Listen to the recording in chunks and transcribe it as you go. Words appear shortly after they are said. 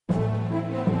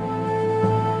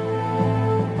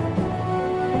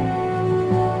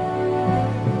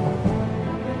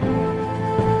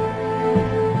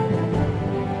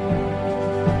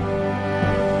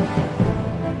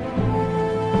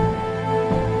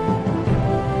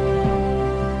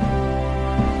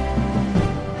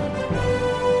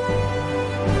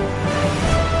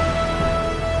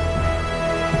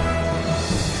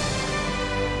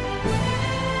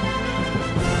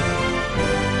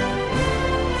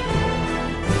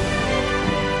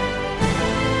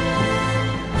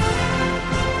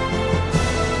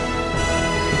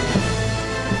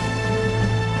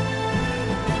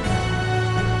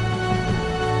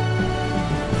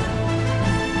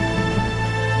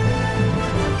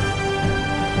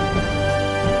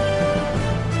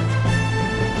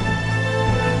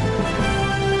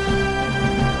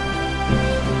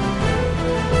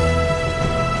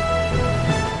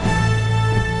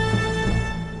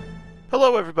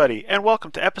Hello, everybody, and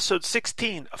welcome to episode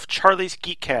 16 of Charlie's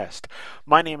Geekcast.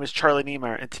 My name is Charlie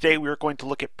Niemeyer, and today we are going to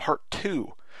look at part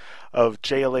 2 of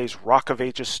JLA's Rock of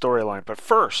Ages storyline. But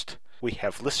first, we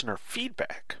have listener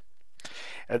feedback.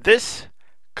 And this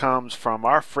comes from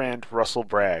our friend Russell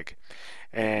Bragg.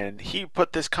 And he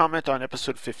put this comment on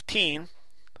episode 15,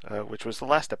 which was the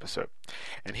last episode.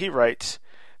 And he writes,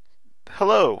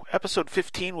 "Hello, episode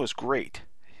 15 was great.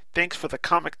 Thanks for the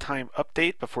Comic Time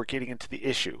update before getting into the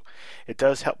issue. It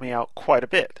does help me out quite a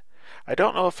bit. I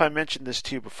don't know if I mentioned this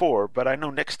to you before, but I know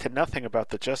next to nothing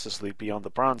about the Justice League beyond the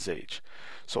Bronze Age,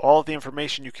 so all the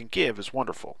information you can give is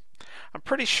wonderful. I'm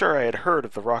pretty sure I had heard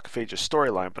of the Rock of Ages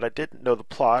storyline, but I didn't know the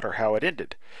plot or how it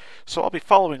ended, so I'll be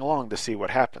following along to see what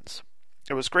happens.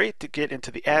 It was great to get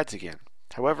into the ads again.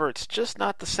 However, it's just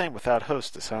not the same without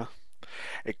Hostess, huh?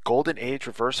 A Golden Age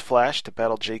Reverse Flash to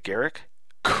battle Jay Garrick?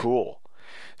 Cool.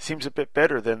 Seems a bit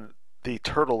better than the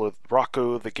turtle with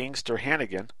Rocco the Gangster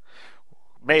Hannigan.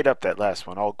 Made up that last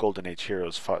one. All Golden Age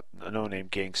heroes fought a no-name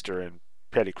gangster and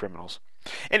petty criminals.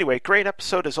 Anyway, great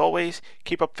episode as always.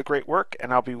 Keep up the great work,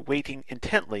 and I'll be waiting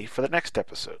intently for the next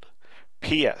episode.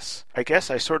 P.S. I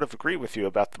guess I sort of agree with you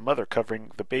about the mother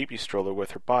covering the baby stroller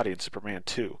with her body in Superman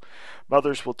 2.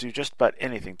 Mothers will do just about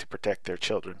anything to protect their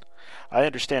children. I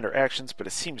understand her actions, but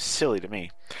it seems silly to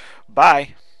me.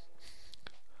 Bye."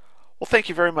 Well, thank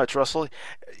you very much, Russell.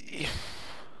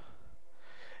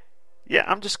 Yeah,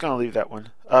 I'm just going to leave that one.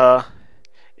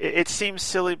 It seems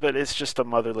silly, but it's just a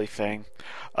motherly thing.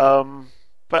 But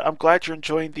I'm glad you're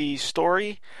enjoying the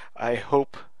story. I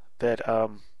hope that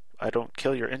I don't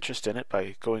kill your interest in it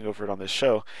by going over it on this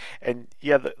show. And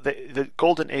yeah, the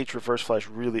Golden Age Reverse Flash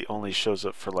really only shows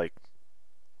up for like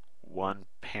one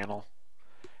panel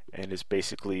and is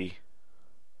basically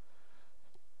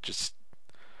just,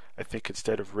 I think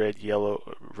instead of red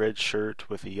shirt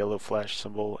with a yellow flash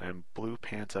symbol and blue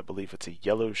pants, I believe it's a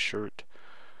yellow shirt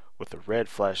with a red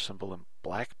flash symbol and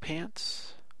black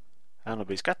pants. I don't know,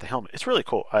 but he's got the helmet. It's really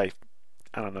cool. I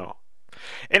don't know.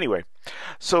 Anyway,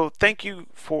 so thank you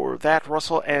for that,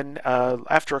 Russell. And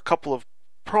after a couple of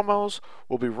promos,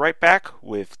 we'll be right back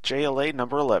with JLA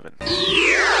number 11.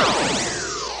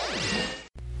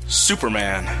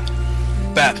 Superman,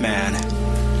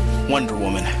 Batman, Wonder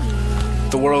Woman,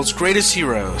 the world's greatest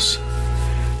heroes.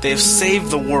 They have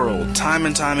saved the world time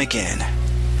and time again.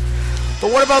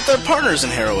 But what about their partners in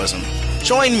heroism?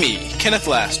 Join me, Kenneth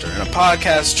Laster, in a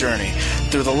podcast journey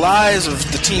through the lives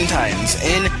of the Teen Titans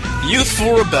in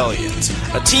Youthful Rebellions,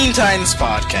 a Teen Titans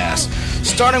podcast,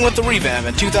 starting with the revamp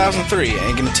in 2003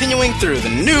 and continuing through the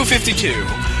New 52.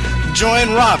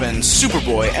 Join Robin,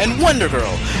 Superboy, and Wonder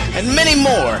Girl, and many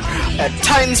more at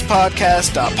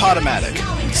titanspodcast.podomatic.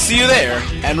 See you there,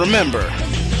 and remember,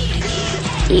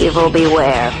 evil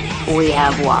beware, we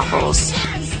have waffles.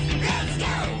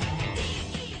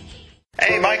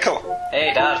 Hey, Michael.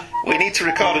 Hey, Dad. We need to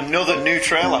record another new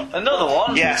trailer. Another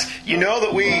one? Yes. You know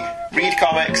that we read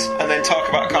comics and then talk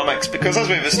about comics, because as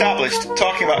we've established,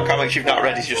 talking about comics you've not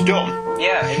read is just dumb.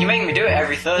 Yeah, and you make me do it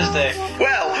every Thursday.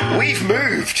 Well, we've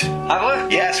moved. Have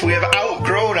we? Yes, we have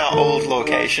outgrown our old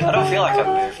location. I don't feel like I've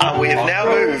moved. And we have now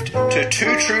moved to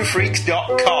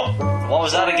twotruefreaks.com. What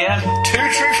was that again?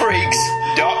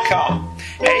 twotruefreaks.com.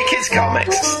 Hey Kids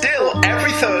Comics, still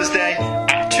every Thursday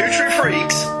at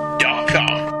twotruefreaks.com.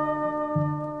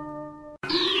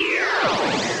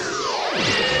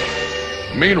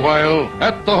 Meanwhile,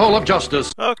 at the Hall of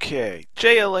Justice. Okay,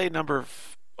 JLA number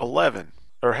 11,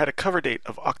 or had a cover date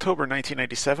of October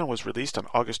 1997, was released on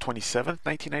August 27th,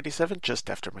 1997,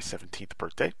 just after my 17th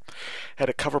birthday. Had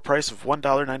a cover price of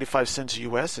 $1.95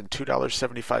 US and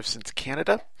 $2.75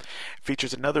 Canada.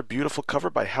 Features another beautiful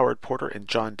cover by Howard Porter and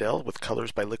John Dell with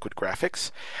colors by Liquid Graphics,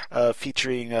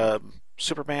 featuring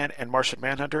Superman and Martian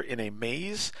Manhunter in a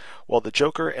maze, while the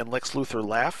Joker and Lex Luthor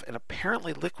laugh, and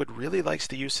apparently Liquid really likes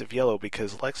the use of yellow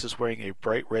because Lex is wearing a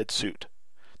bright red suit.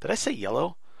 Did I say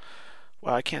yellow?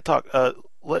 Well, I can't talk.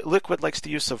 Liquid likes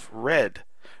the use of red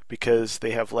because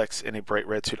they have Lex in a bright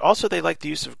red suit. Also, they like the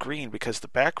use of green because the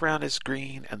background is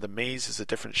green and the maze is a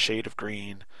different shade of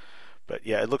green. But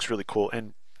yeah, it looks really cool.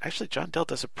 And actually, John Dell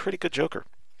does a pretty good Joker.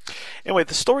 Anyway,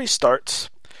 the story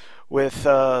starts with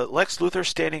Lex Luthor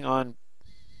standing on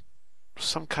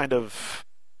some kind of,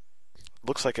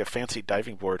 looks like a fancy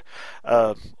diving board,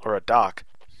 or a dock,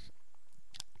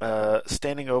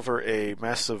 standing over a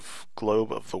massive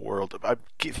globe of the world. I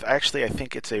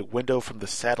think it's a window from the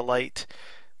satellite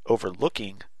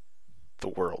overlooking the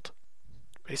world.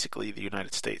 Basically the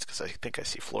United States, because I think I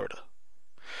see Florida.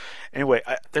 Anyway,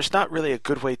 there's not really a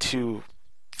good way to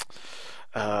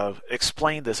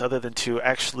explain this other than to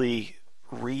actually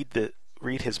read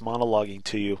his monologuing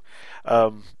to you.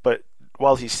 But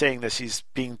while he's saying this, he's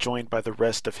being joined by the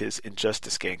rest of his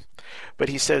Injustice gang. But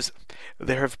he says,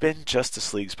 "There have been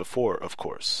Justice Leagues before, of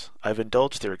course. I've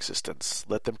indulged their existence,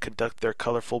 let them conduct their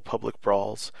colorful public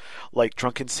brawls, like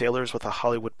drunken sailors with a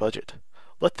Hollywood budget.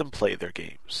 Let them play their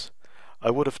games. I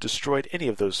would have destroyed any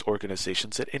of those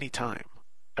organizations at any time.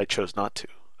 I chose not to,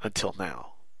 until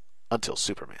now. Until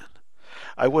Superman.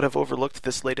 I would have overlooked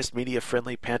this latest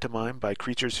media-friendly pantomime by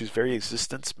creatures whose very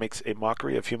existence makes a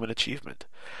mockery of human achievement.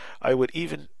 I would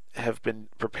even have been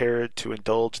prepared to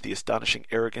indulge the astonishing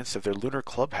arrogance of their lunar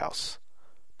clubhouse.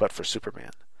 But for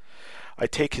Superman. I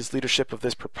take his leadership of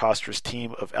this preposterous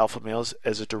team of alpha males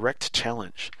as a direct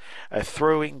challenge, a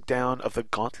throwing down of the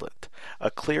gauntlet,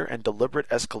 a clear and deliberate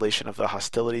escalation of the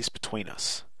hostilities between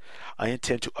us. I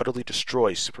intend to utterly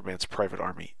destroy Superman's private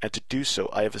army, and to do so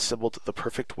I have assembled the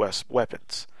perfect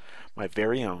weapons, my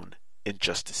very own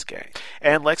Injustice Gang."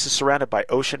 And Lex is surrounded by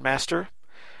Ocean Master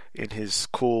in his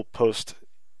cool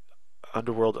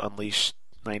post-Underworld Unleashed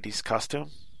 90s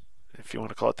costume, if you want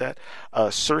to call it that,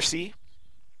 Cersei,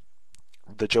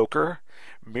 the Joker,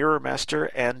 Mirror Master,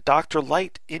 and Dr.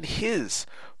 Light in his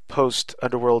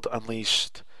post-Underworld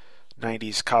Unleashed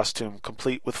 90s costume,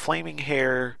 complete with flaming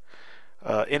hair,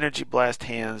 energy blast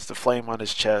hands, the flame on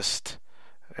his chest,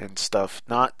 and stuff.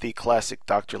 Not the classic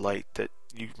Dr. Light that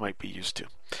you might be used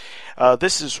to.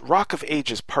 This is Rock of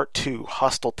Ages Part 2,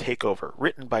 Hostile Takeover,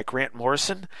 written by Grant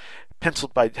Morrison,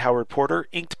 penciled by Howard Porter,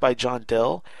 inked by John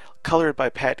Dell, colored by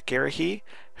Pat Garrahy.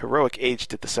 Heroic Age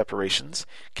did the separations.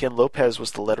 Ken Lopez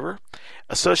was the letterer.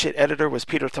 Associate editor was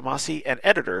Peter Tomasi, and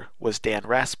editor was Dan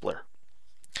Raspler.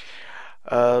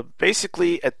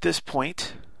 Basically, at this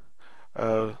point,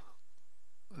 over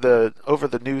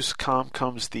the news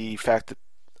comes the fact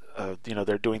that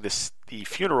they're doing the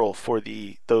funeral for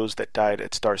those that died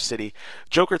at Star City.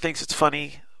 Joker thinks it's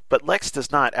funny, but Lex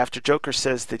does not. After Joker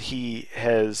says that he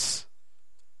has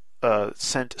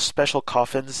sent special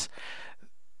coffins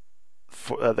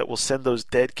that will send those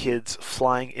dead kids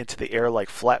flying into the air like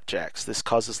flapjacks. This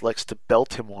causes Lex to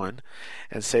belt him one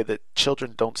and say that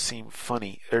children don't seem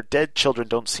funny, or dead children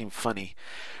don't seem funny.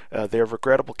 They're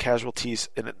regrettable casualties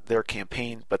in their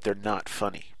campaign, but they're not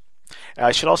funny.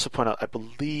 I should also point out, I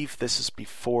believe this is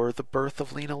before the birth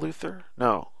of Lena Luthor?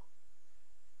 No.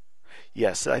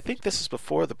 Yes, I think this is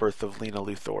before the birth of Lena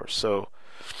Luthor, so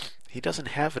he doesn't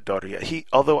have a daughter yet.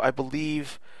 Although I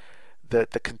believe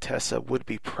that the Contessa would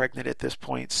be pregnant at this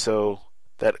point, so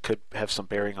that could have some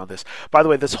bearing on this. By the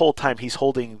way, this whole time he's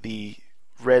holding the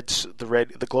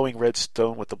glowing red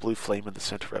stone with the blue flame in the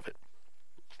center of it.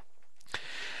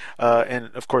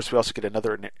 And of course, we also get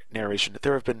another narration that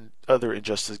there have been other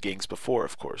Injustice gangs before.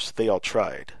 Of course, they all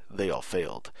tried, they all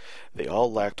failed, they all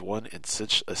lacked one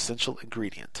essential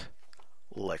ingredient: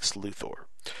 Lex Luthor.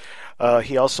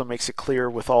 He also makes it clear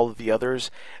with all of the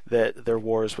others that their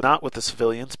war is not with the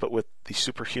civilians, but with the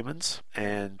superhumans.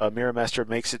 And Mirror Master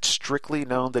makes it strictly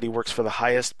known that he works for the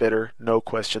highest bidder, no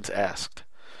questions asked.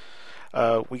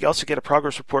 We also get a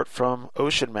progress report from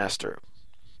Ocean Master.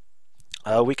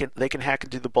 They can hack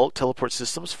into the bulk teleport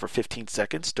systems for 15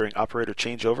 seconds during operator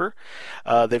changeover.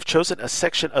 They've chosen a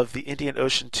section of the Indian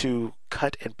Ocean to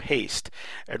cut and paste,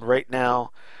 and right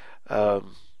now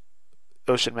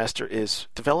Ocean Master is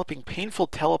developing painful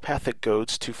telepathic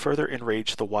goads to further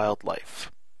enrage the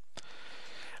wildlife.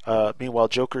 Meanwhile,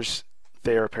 Joker's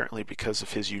there apparently because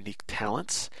of his unique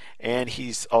talents, and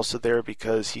he's also there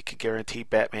because he can guarantee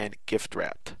Batman gift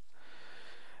wrapped.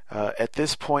 At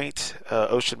this point,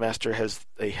 Ocean Master has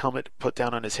a helmet put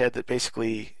down on his head that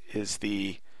basically is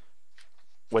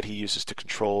what he uses to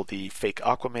control the fake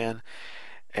Aquaman,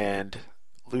 and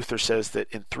Luthor says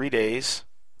that in 3 days,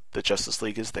 the Justice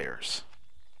League is theirs.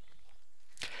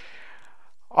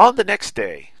 On the next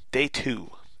day, day 2,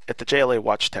 at the JLA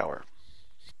Watchtower,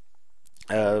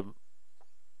 now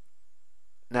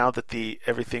that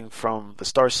everything from the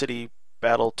Star City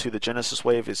battle to the Genesis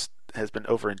Wave has been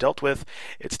over and dealt with,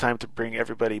 it's time to bring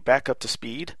everybody back up to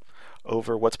speed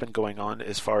over what's been going on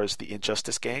as far as the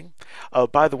Injustice Gang.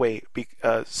 By the way,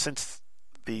 since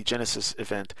the Genesis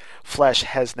event, Flash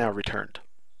has now returned.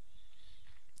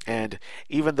 And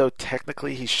even though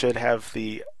technically he should have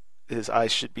his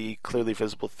eyes should be clearly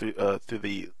visible through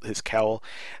his cowl,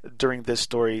 during this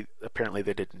story, apparently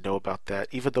they didn't know about that,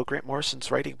 even though Grant Morrison's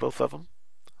writing both of them.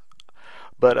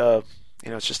 But,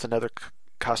 it's just another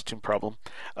costume problem.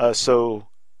 So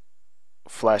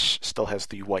Flash still has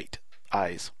the white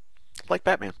eyes, like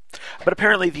Batman. But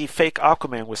apparently the fake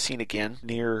Aquaman was seen again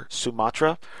near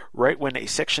Sumatra, right when a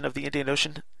section of the Indian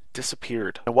Ocean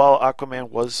disappeared. And while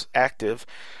Aquaman was active,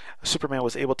 Superman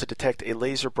was able to detect a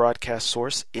laser broadcast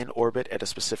source in orbit at a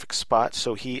specific spot,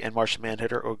 so he and Martian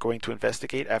Manhunter are going to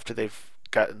investigate after they've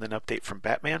gotten an update from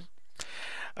Batman.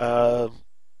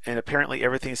 And apparently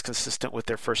everything is consistent with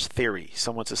their first theory.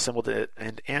 Someone's assembled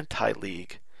an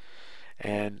anti-league,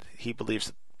 and he believes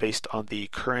that based on the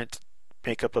current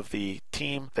makeup of the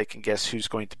team, they can guess who's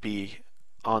going to be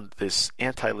on this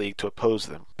anti-league to oppose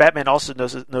them. Batman has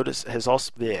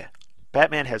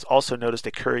also noticed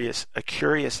a curious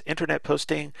internet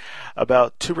posting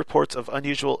about 2 reports of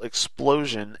unusual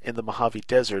explosion in the Mojave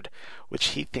Desert, which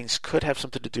he thinks could have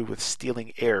something to do with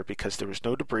stealing air because there was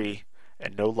no debris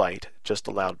and no light, just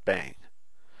a loud bang.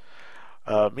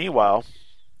 Meanwhile,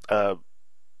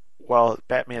 while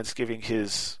Batman's giving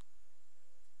his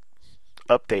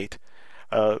update,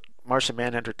 Martian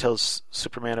Manhunter tells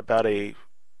Superman about a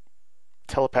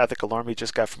telepathic alarm he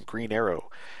just got from Green Arrow.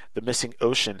 The missing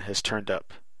ocean has turned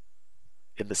up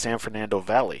in the San Fernando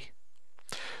Valley.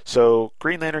 So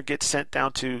Green Lantern gets sent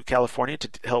down to California to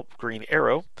help Green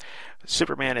Arrow.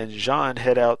 Superman and Jean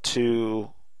head out to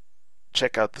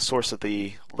check out the source of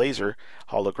the laser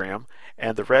hologram,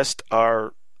 and the rest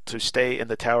are to stay in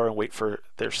the tower and wait for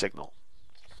their signal.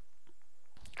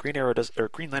 Green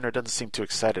Lantern doesn't seem too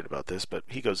excited about this, but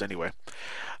he goes anyway.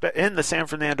 But in the San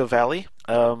Fernando Valley,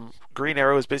 Green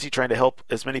Arrow is busy trying to help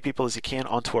as many people as he can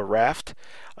onto a raft.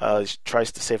 He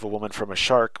tries to save a woman from a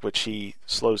shark, which he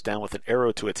slows down with an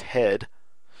arrow to its head.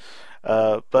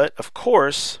 But, of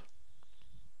course,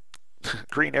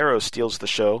 Green Arrow steals the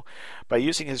show by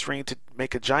using his ring to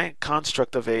make a giant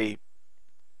construct of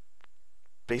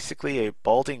basically a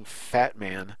balding fat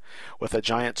man with a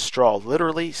giant straw,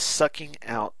 literally sucking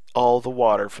out all the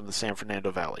water from the San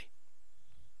Fernando Valley.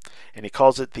 And he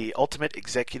calls it the ultimate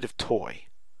executive toy.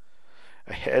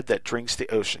 A head that drinks the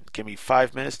ocean. Give me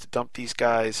 5 minutes to dump these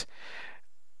guys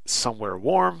somewhere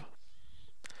warm.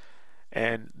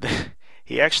 And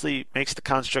he actually makes the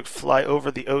construct fly over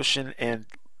the ocean and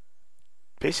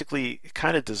basically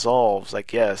kind of dissolves, I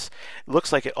guess. It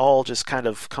looks like it all just kind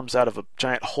of comes out of a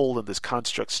giant hole in this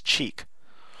construct's cheek.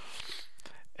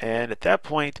 And at that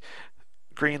point,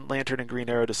 Green Lantern and Green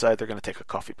Arrow decide they're going to take a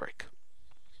coffee break.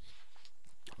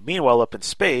 Meanwhile, up in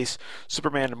space,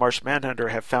 Superman and Martian Manhunter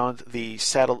have found the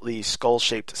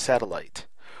skull-shaped satellite,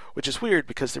 which is weird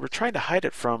because they were trying to hide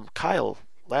it from Kyle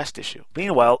last issue.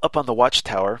 Meanwhile, up on the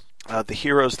watchtower, the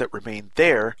heroes that remain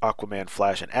there, Aquaman,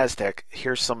 Flash, and Aztec,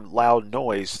 hear some loud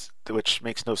noise, which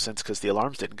makes no sense because the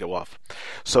alarms didn't go off.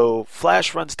 So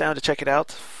Flash runs down to check it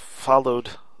out, followed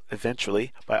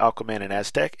eventually by Aquaman and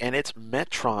Aztec, and it's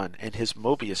Metron in his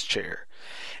Mobius chair.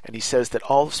 And he says that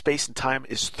all of space and time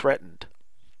is threatened.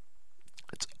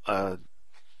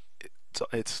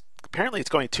 It's apparently it's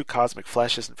going too cosmic.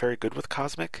 Flash isn't very good with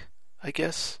cosmic, I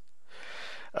guess.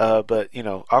 But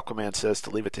Aquaman says to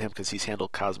leave it to him because he's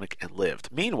handled cosmic and lived.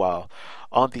 Meanwhile,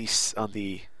 on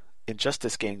the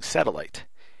Injustice Gang satellite,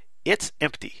 it's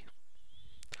empty.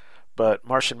 But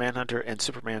Martian Manhunter and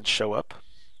Superman show up,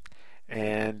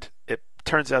 and it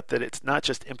turns out that it's not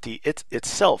just empty. It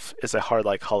itself is a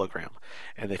hard-like hologram,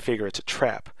 and they figure it's a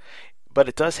trap. But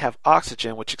it does have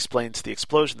oxygen, which explains the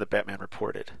explosion that Batman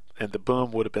reported, and the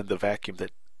boom would have been the vacuum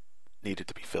that needed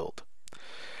to be filled.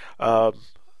 Now,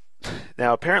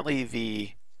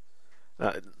 apparently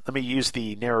let me use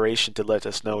the narration to let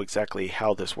us know exactly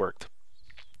how this worked.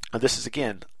 This is,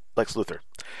 again, Lex Luthor.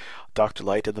 Dr.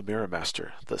 Light and the Mirror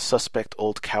Master, the suspect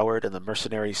old coward and the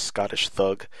mercenary Scottish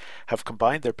thug, have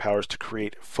combined their powers to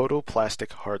create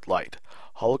photoplastic hard light,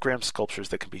 hologram sculptures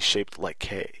that can be shaped like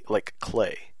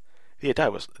clay.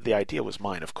 The idea was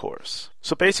mine, of course.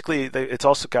 So basically, it's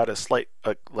also got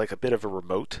a bit of a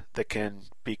remote that can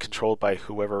be controlled by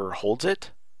whoever holds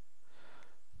it,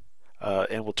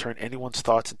 and will turn anyone's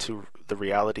thoughts into the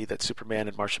reality that Superman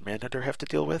and Martian Manhunter have to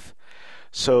deal with.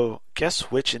 So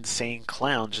guess which insane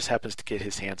clown just happens to get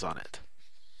his hands on it?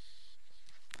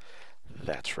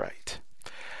 That's right.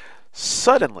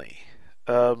 Suddenly,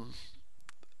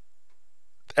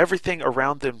 everything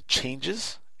around them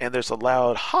changes, and there's a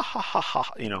loud ha ha ha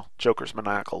ha, Joker's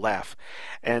maniacal laugh.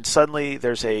 And suddenly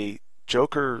there's a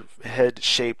Joker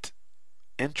head-shaped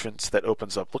entrance that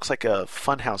opens up. Looks like a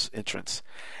funhouse entrance.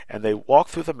 And they walk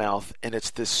through the mouth, and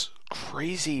it's this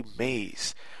crazy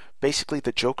maze. Basically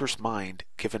the Joker's mind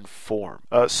given form.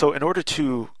 So in order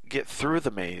to get through the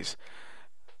maze,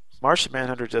 Martian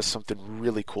Manhunter does something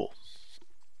really cool.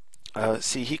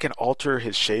 He can alter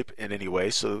his shape in any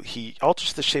way, so he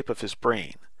alters the shape of his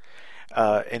brain.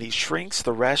 And he shrinks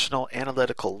the rational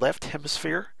analytical left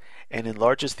hemisphere and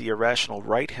enlarges the irrational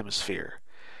right hemisphere.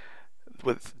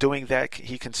 With doing that,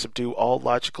 he can subdue all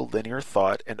logical linear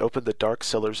thought and open the dark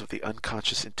cellars of the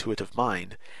unconscious intuitive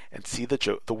mind and see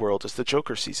the world as the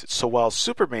Joker sees it. So while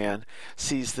Superman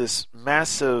sees this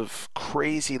massive,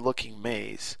 crazy-looking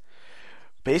maze,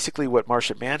 basically what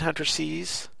Martian Manhunter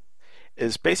sees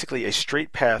is basically a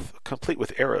straight path complete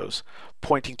with arrows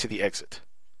pointing to the exit.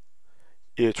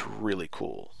 It's really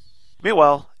cool.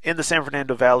 Meanwhile, in the San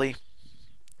Fernando Valley,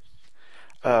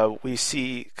 we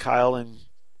see Kyle and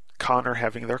Connor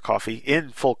having their coffee, in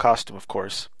full costume, of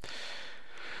course.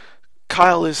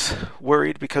 Kyle is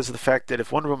worried because of the fact that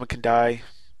if one woman can die,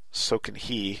 so can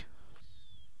he.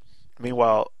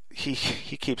 Meanwhile, he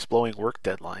keeps blowing work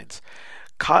deadlines.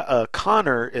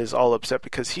 Connor is all upset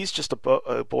because he's just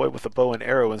a boy with a bow and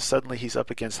arrow, and suddenly he's up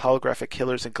against holographic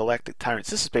killers and galactic tyrants.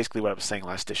 This is basically what I was saying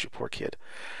last issue. Poor kid.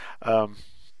 And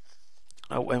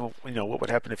what would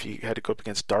happen if you had to go up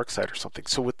against Darkseid or something?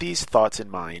 So with these thoughts in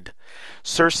mind,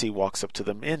 Cersei walks up to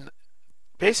them in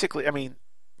basically,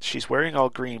 she's wearing all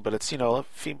green, but it's a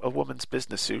woman's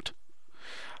business suit.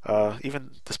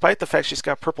 Even despite the fact she's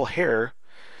got purple hair,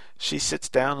 she sits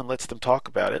down and lets them talk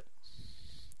about it.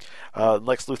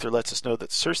 Lex Luthor lets us know that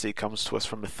Cersei comes to us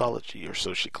from mythology, or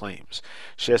so she claims.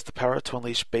 She has the power to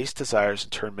unleash base desires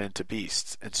and turn men to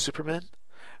beasts. And Supermen,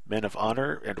 men of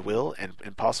honor and will and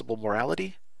impossible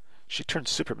morality, she turns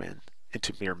Supermen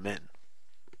into mere men.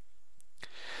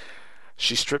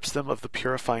 She strips them of the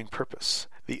purifying purpose,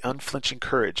 the unflinching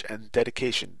courage and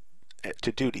dedication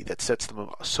to duty that sets them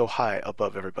so high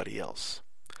above everybody else.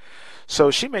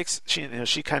 So she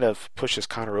kind of pushes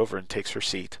Connor over and takes her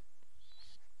seat,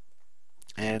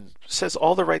 and says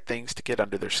all the right things to get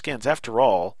under their skins. After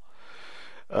all,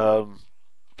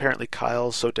 apparently Kyle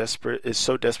is so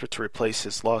desperate to replace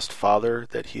his lost father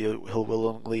that he'll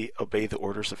willingly obey the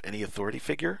orders of any authority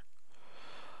figure,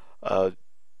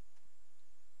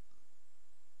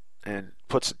 and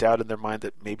puts doubt in their mind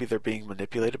that maybe they're being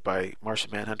manipulated by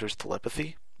Martian Manhunter's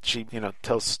telepathy. She,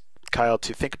 tells Kyle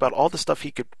to think about all the stuff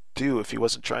he could do if he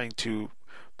wasn't trying to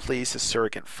please his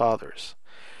surrogate fathers.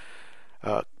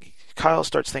 Kyle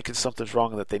starts thinking something's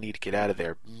wrong and that they need to get out of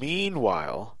there.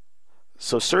 Meanwhile,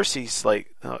 so Cersei's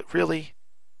like, really?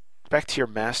 Back to your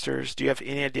masters? Do you have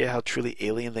any idea how truly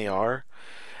alien they are?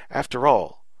 After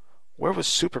all, where was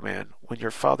Superman when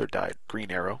your father died,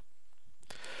 Green Arrow?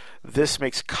 This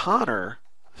makes Connor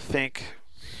think,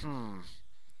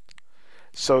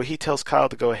 So he tells Kyle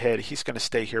to go ahead. He's going to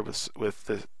stay here with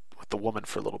the woman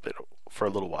for a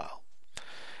little while.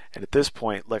 And at this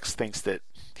point, Lex thinks that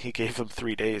he gave him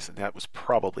 3 days, and that was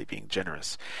probably being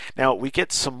generous. Now, we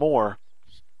get some more,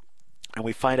 and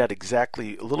we find out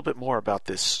exactly a little bit more about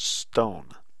this stone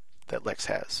that Lex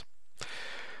has.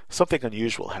 Something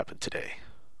unusual happened today.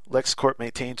 LexCorp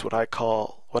maintains what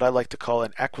I like to call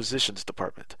an acquisitions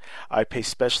department. I pay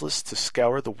specialists to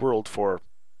scour the world for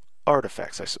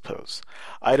artifacts, I suppose.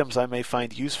 Items I may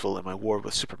find useful in my war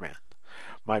with Superman.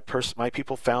 My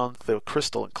people found the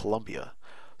crystal in Colombia.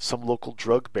 Some local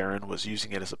drug baron was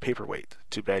using it as a paperweight.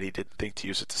 Too bad he didn't think to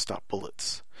use it to stop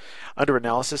bullets. Under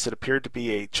analysis, it appeared to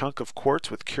be a chunk of quartz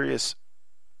with curious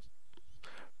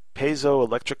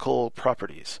piezoelectrical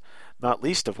properties, not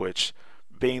least of which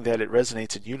being that it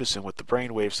resonates in unison with the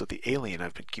brainwaves of the alien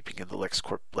I've been keeping in the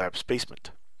LexCorp lab's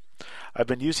basement. I've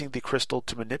been using the crystal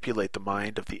to manipulate the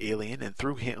mind of the alien and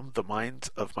through him the minds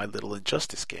of my little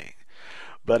Injustice gang.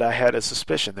 But I had a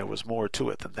suspicion there was more to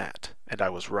it than that, and I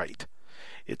was right.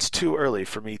 It's too early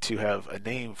for me to have a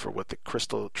name for what the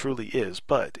crystal truly is,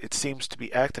 but it seems to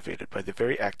be activated by the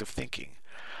very act of thinking.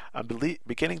 I'm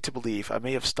beginning to believe I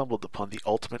may have stumbled upon the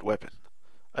ultimate weapon.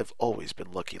 I've always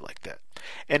been lucky like that.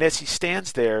 And as he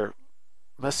stands there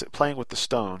playing with the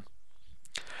stone,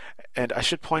 and I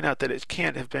should point out that it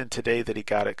can't have been today that he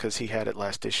got it because he had it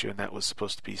last issue, and that was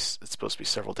supposed to be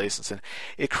several days since then.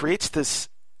 It creates this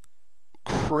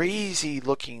crazy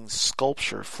looking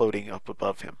sculpture floating up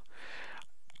above him.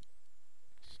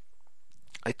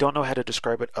 I don't know how to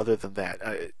describe it other than that.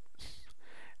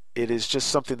 It is just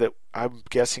something that I'm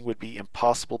guessing would be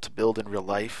impossible to build in real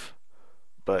life,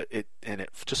 but it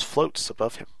just floats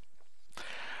above him.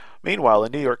 Meanwhile,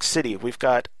 in New York City, we've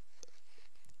got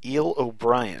Eel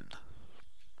O'Brien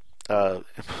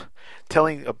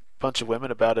telling a bunch of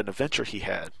women about an adventure he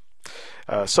had.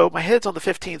 So my head's on the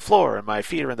 15th floor and my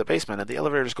feet are in the basement and the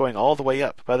elevator's going all the way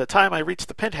up. By the time I reach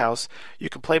the penthouse, you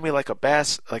can play me like a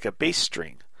bass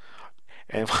string.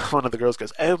 And one of the girls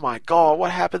goes, "Oh my God,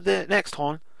 what happened next,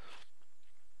 hon?"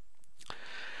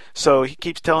 So he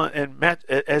keeps telling, and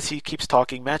as he keeps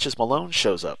talking, Matches Malone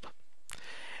shows up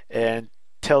and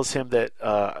tells him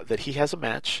that he has a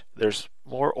match. There's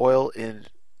more oil in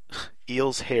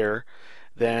Eel's hair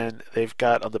than they've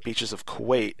got on the beaches of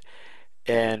Kuwait,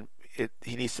 and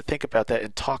he needs to think about that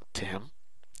and talk to him.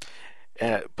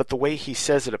 But the way he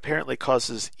says it apparently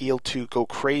causes Eel to go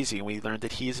crazy, and we learn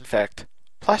that he is in fact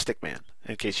Plastic Man,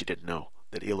 in case you didn't know.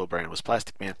 that Eel O'Brien was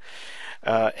Plastic Man,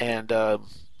 and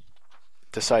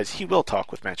decides he will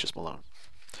talk with Matches Malone.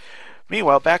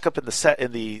 Meanwhile, back up in the set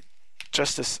in the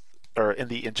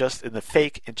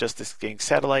fake Injustice Gang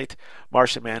satellite,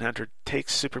 Martian Manhunter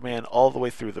takes Superman all the way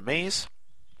through the maze,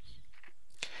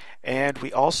 and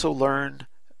we also learn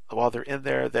while they're in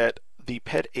there that the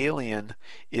pet alien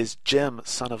is Jim,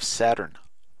 son of Saturn.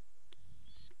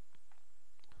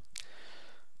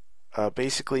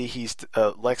 Basically,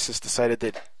 Lex has decided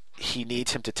that he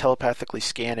needs him to telepathically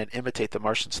scan and imitate the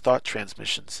Martian's thought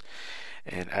transmissions,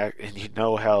 and you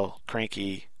know how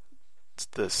cranky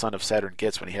the son of Saturn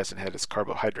gets when he hasn't had his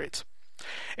carbohydrates.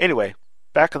 Anyway,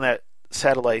 back on that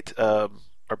satellite, or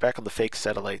back on the fake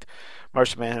satellite,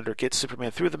 Martian Manhunter gets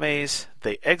Superman through the maze.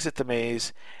 They exit the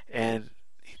maze, and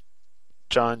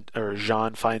Jean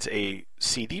finds a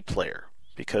CD player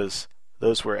because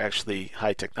those were actually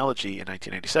high technology in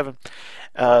 1997.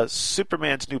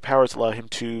 Superman's new powers allow him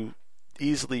to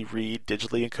easily read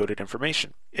digitally encoded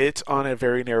information. It's on a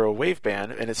very narrow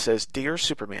waveband, and it says, "Dear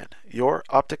Superman, your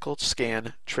optical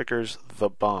scan triggers the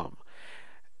bomb."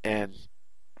 And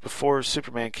before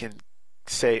Superman can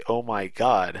say, "Oh my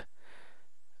God,"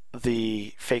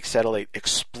 the fake satellite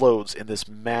explodes in this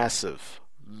massive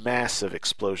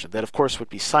explosion that, of course, would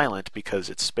be silent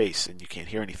because it's space and you can't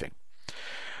hear anything.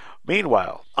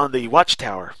 Meanwhile, on the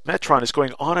Watchtower, Metron is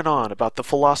going on and on about the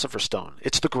Philosopher's Stone.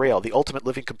 It's the Grail, the ultimate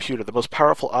living computer, the most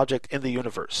powerful object in the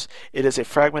universe. It is a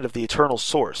fragment of the eternal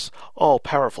source,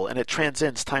 all-powerful, and it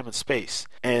transcends time and space.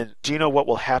 And do you know what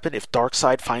will happen if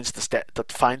Darkseid finds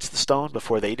the stone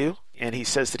before they do? And he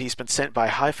says that he's been sent by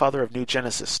High Father of New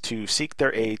Genesis to seek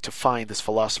their aid to find this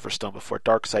Philosopher's Stone before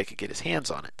Darkseid can get his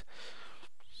hands on it.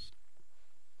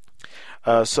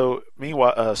 So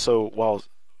while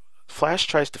Flash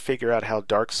tries to figure out how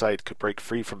Darkseid could break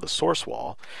free from the source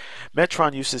wall,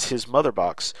 Metron uses his mother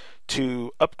box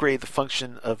to upgrade the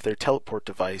function of their teleport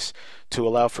device to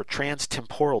allow for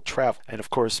trans-temporal travel. And of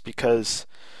course, because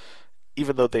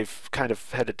even though they've kind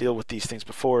of had to deal with these things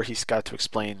before, he's got to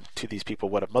explain to these people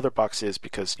what a mother box is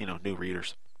because, new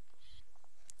readers.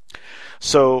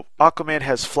 So Aquaman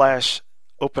has Flash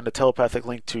open a telepathic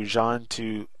link to Jean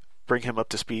to bring him up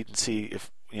to speed and see if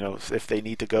they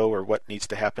need to go or what needs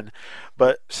to happen.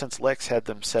 But since Lex had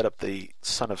them set up the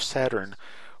Son of Saturn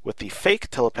with the fake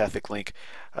telepathic link,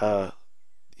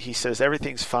 he says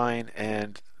everything's fine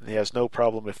and he has no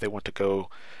problem if they want to go.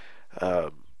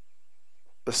 The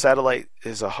satellite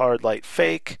is a hard light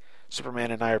fake. Superman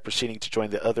and I are proceeding to join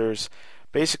the others,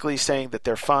 basically saying that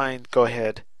they're fine, go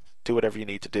ahead, do whatever you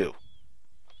need to do.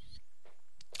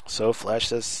 So Flash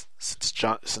says, since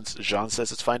Jean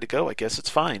says it's fine to go, I guess it's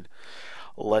fine.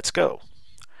 Let's go.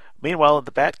 Meanwhile, in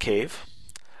the Batcave,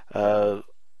 the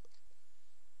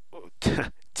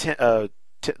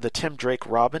Tim Drake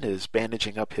Robin is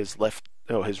bandaging up his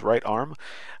right arm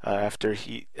after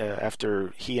he and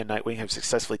Nightwing have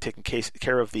successfully taken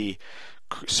care of the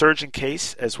surgeon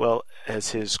case as well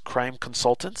as his crime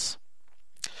consultants.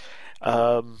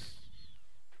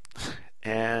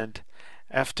 And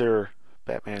after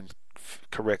Batman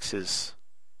corrects his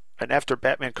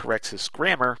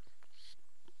grammar,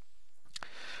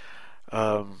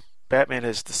 Batman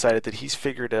has decided that he's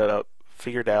figured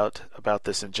out about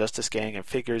this Injustice Gang and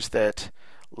figures that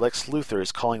Lex Luthor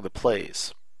is calling the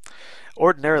plays.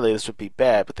 Ordinarily, this would be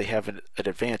bad, but they have an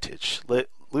advantage.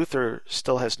 Luthor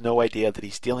still has no idea that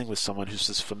he's dealing with someone who's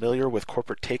as familiar with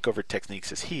corporate takeover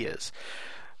techniques as he is.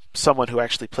 Someone who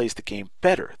actually plays the game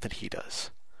better than he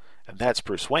does. And that's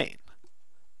Bruce Wayne.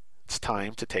 It's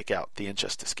time to take out the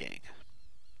Injustice Gang.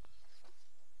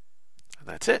 And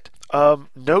that's it.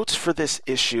 Notes for this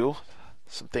issue.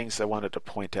 Some things I wanted to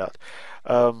point out.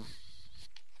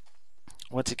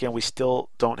 Once again, we still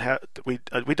don't have we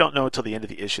don't know until the end of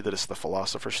the issue that it's the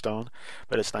Philosopher's Stone,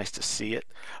 but it's nice to see it.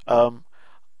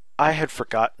 I had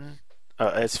forgotten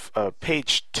as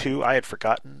page 2. I had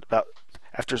forgotten about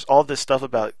after all this stuff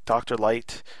about Dr.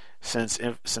 Light since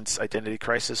Identity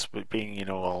Crisis being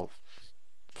all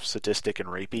sadistic and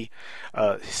rapey.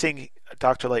 Seeing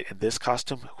Dr. Light in this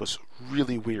costume was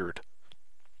really weird.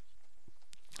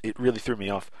 It really threw me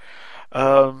off.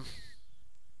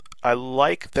 I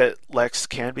like that Lex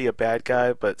can be a bad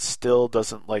guy, but still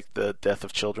doesn't like the death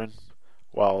of children,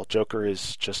 while Joker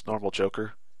is just normal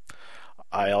Joker.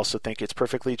 I also think it's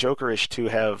perfectly Jokerish to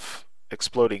have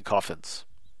exploding coffins,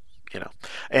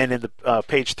 And in the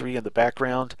page 3 in the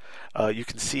background, you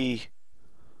can see.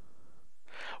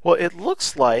 Well, it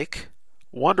looks like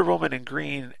Wonder Woman and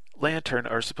Green Lantern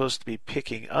are supposed to be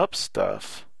picking up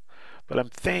stuff, but I'm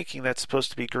thinking that's supposed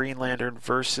to be Green Lantern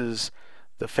versus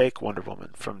the fake Wonder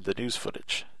Woman from the news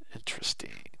footage.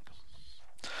 Interesting.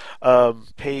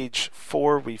 Page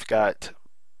 4, we've got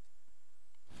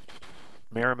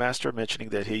Mirror Master mentioning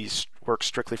that he works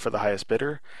strictly for the highest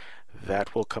bidder.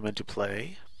 That will come into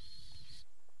play.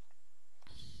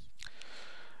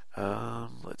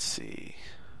 Let's see.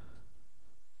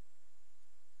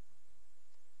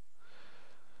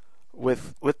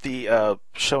 With the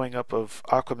showing up of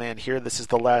Aquaman here, this is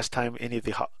the last time any of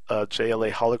the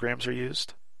JLA holograms are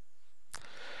used.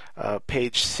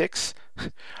 Page 6,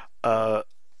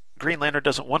 Green Lantern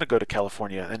doesn't want to go to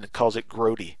California and calls it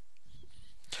grody.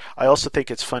 I also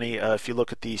think it's funny if you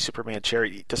look at the Superman chair,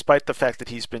 despite the fact that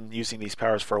he's been using these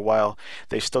powers for a while,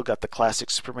 they've still got the classic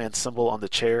Superman symbol on the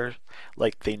chair,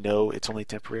 like they know it's only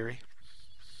temporary.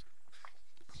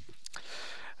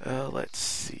 Let's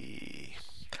see.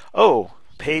 Oh,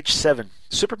 page 7.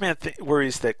 Superman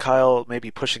worries that Kyle may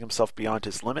be pushing himself beyond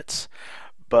his limits,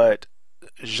 but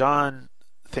Jean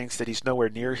thinks that he's nowhere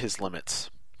near his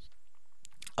limits.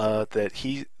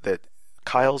 That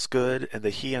Kyle's good, and that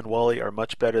he and Wally are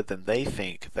much better than they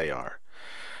think they are,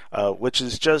 which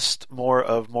is just more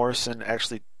of Morrison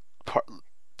actually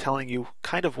telling you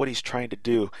kind of what he's trying to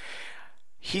do.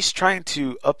 He's trying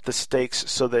to up the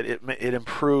stakes so that it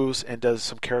improves and does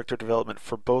some character development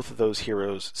for both of those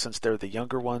heroes, since they're the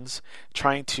younger ones,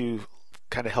 trying to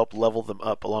kind of help level them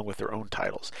up along with their own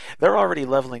titles. They're already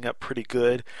leveling up pretty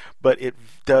good, but it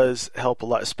does help a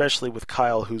lot, especially with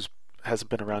Kyle, who hasn't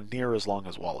been around near as long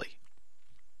as Wally.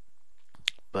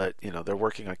 But, they're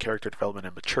working on character development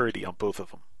and maturity on both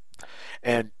of them.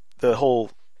 And the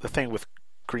thing with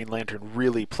Green Lantern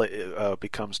really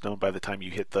becomes known by the time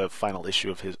you hit the final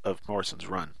issue of Morrison's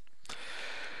run.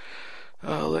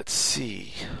 Let's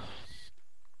see.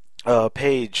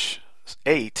 Page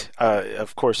 8.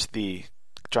 Of course, the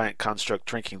giant construct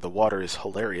drinking the water is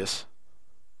hilarious.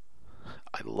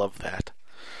 I love that.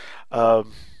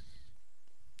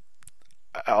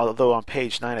 Although on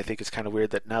page 9, I think it's kind of weird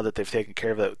that now that they've taken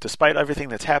care of that, despite everything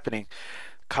that's happening,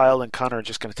 Kyle and Connor are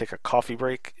just going to take a coffee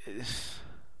break.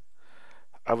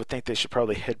 I would think they should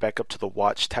probably head back up to the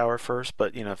watchtower first,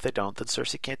 but if they don't, then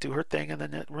Cersei can't do her thing, and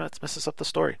then it messes up the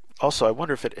story. Also, I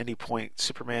wonder if at any point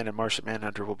Superman and Martian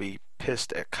Manhunter will be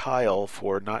pissed at Kyle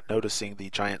for not noticing the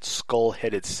giant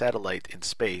skull-headed satellite in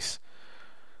space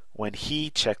when he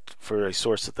checked for a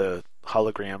source of the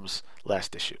holograms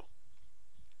last issue.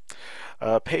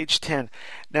 Page 10.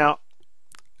 Now,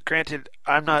 granted,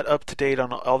 I'm not up to date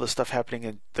on all the stuff happening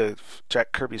in the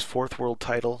Jack Kirby's Fourth World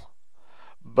title,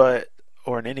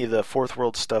 or in any of the Fourth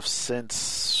World stuff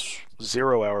since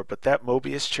Zero Hour, but that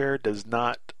Mobius chair does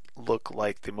not look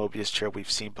like the Mobius chair we've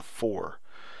seen before.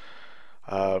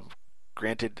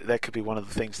 Granted, that could be one of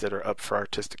the things that are up for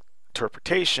artistic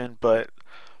interpretation, but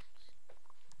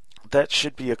that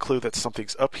should be a clue that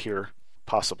something's up here,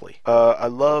 possibly.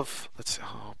 Let's see,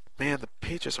 oh man, the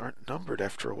pages aren't numbered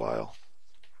after a while.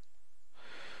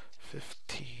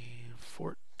 15,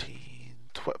 14,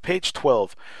 12, page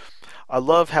 12. I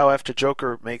love how after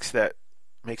Joker makes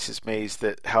his maze,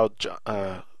 that how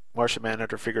Martian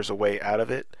Manhunter figures a way out of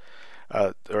it,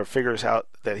 or figures out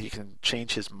that he can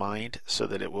change his mind so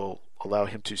that it will allow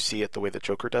him to see it the way the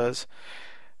Joker does.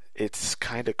 It's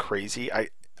kind of crazy.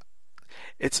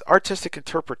 It's artistic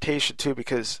interpretation too,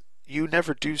 because you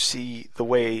never do see the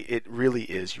way it really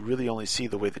is. You really only see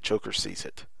the way the Joker sees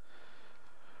it.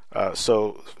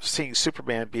 So seeing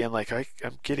Superman being like,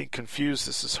 I'm getting confused,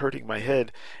 this is hurting my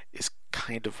head, is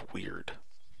kind of weird.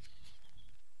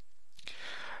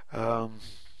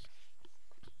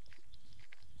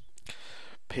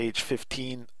 Page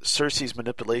 15, Cersei's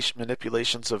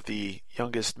manipulations of the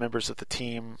youngest members of the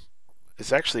team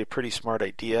is actually a pretty smart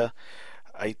idea.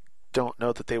 I don't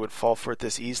know that they would fall for it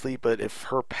this easily, but if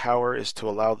her power is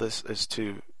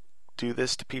to do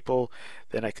this to people,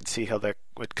 then I can see how that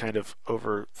would kind of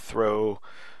overthrow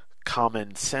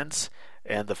common sense,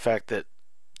 and the fact that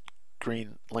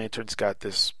Green Lantern's got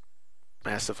this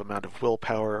massive amount of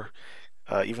willpower,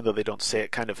 even though they don't say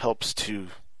it, kind of helps to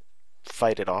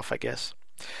fight it off, I guess.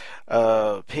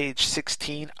 Page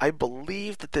 16, I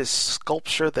believe that this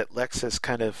sculpture that Lex has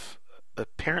kind of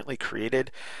apparently created,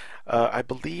 I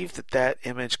believe that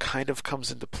image kind of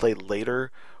comes into play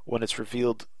later when it's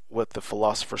revealed what the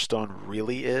Philosopher's Stone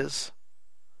really is.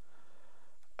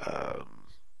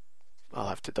 I'll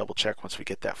have to double check once we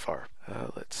get that far.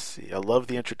 Let's see. I love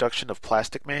the introduction of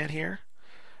Plastic Man here,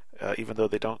 even though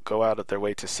they don't go out of their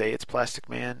way to say it's Plastic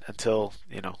Man until,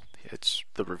 it's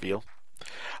the reveal.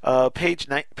 Page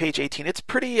 18. It's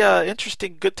pretty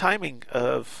interesting, good timing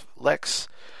of Lex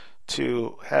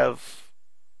to have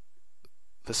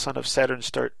the son of Saturn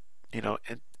start,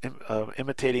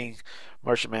 imitating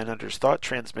Martian Manhunter's thought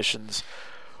transmissions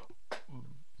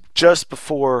just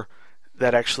before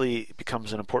that actually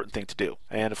becomes an important thing to do.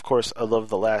 And of course, I love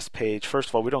the last page. First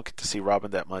of all, we don't get to see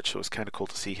Robin that much. It was kind of cool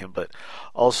to see him, but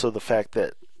also the fact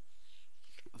that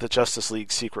the Justice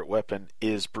League's secret weapon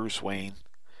is Bruce Wayne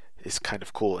is kind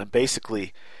of cool. And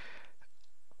basically,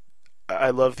 I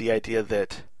love the idea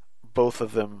that both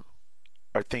of them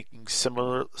are thinking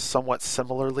somewhat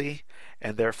similarly,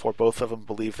 and therefore both of them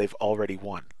believe they've already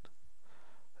won.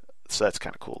 So that's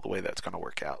kind of cool, the way that's going to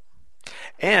work out.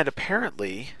 And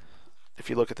apparently, if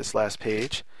you look at this last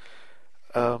page,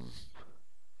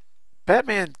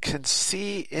 Batman can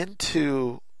see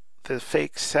into the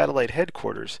fake satellite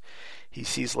headquarters. He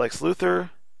sees Lex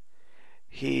Luthor.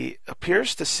 He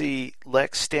appears to see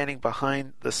Lex standing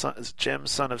behind the Jim,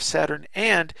 son of Saturn,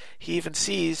 and he even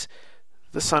sees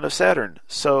the son of Saturn.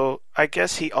 So I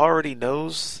guess he already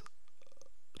knows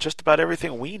just about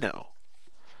everything we know.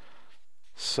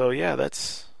 So yeah,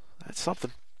 that's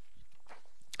something.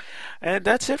 And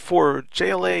that's it for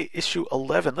JLA issue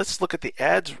 11. Let's look at the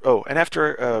ads. Oh, and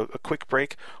after a quick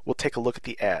break, we'll take a look at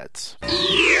the ads.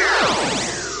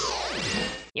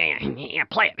 Yeah,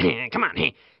 play it. Come on.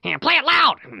 Play it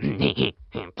loud. Play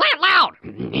it loud.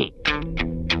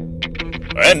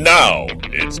 And now,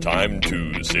 it's time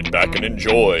to sit back and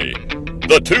enjoy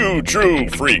the Two True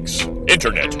Freaks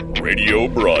Internet Radio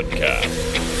Broadcast.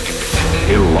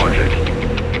 Illogic,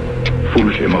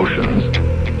 foolish emotions,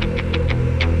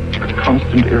 a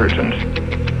constant irritant.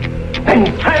 And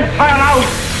transfer out,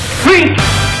 freak!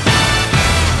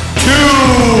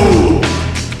 Two!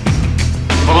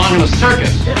 Belong to a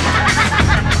circus.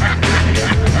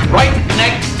 Right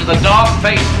next to the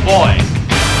dog-faced boy.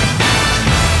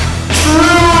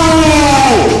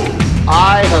 True!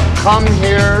 I have come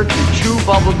here to chew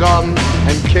bubblegum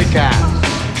and kick ass.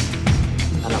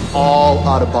 And I'm all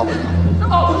out of bubblegum.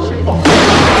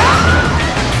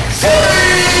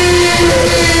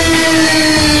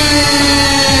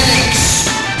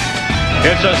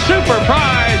 It's a super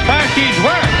prize package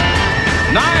worth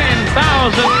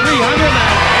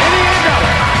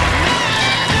 $9,388.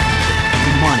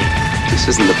 Money. This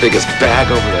isn't the biggest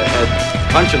bag over the head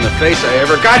punch in the face I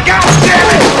ever got. God damn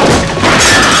it!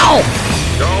 Ow!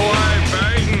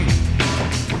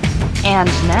 And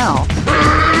now,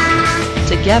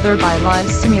 together by live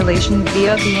simulation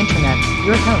via the internet,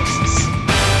 your hosts,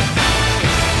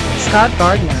 Scott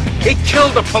Gardner. He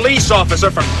killed a police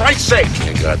officer, for Christ's sake!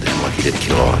 You're goddamn lucky to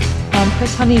kill on. And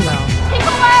Chris Honeywell. Keep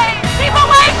away! Keep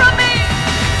away from me!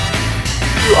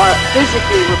 You are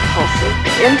physically repulsive,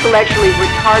 intellectually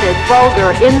retarded,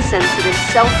 vulgar, insensitive,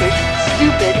 selfish,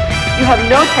 stupid. You have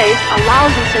no taste, a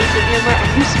lousy sense of humor,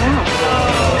 and you smell.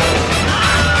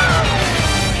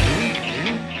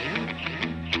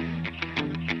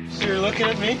 So you're looking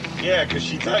at me? Yeah, because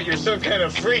she thought you're some kind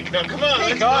of freak. Now come on,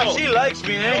 let's go. She likes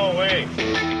me, eh? No way.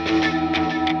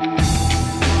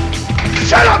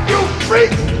 Shut up, you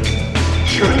freak!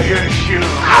 Julian Shoe.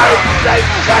 I said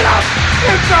shut up!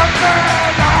 It's a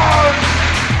madhouse!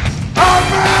 A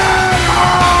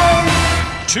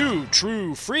madhouse!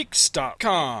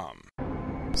 TwoTrueFreaks.com.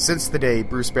 Since the day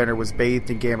Bruce Banner was bathed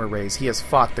in gamma rays, he has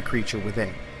fought the creature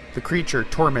within. The creature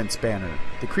torments Banner.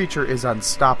 The creature is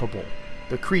unstoppable.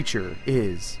 The creature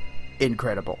is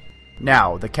incredible.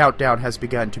 Now, the countdown has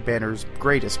begun to Banner's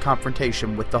greatest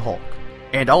confrontation with the Hulk.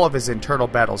 And all of his internal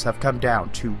battles have come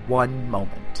down to one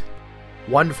moment.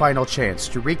 One final chance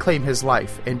to reclaim his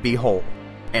life and be whole.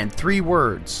 And 3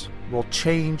 words will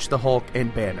change the Hulk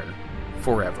and Banner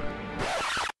forever.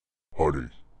 Honey,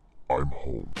 I'm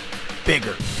home.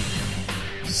 Bigger.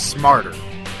 Smarter.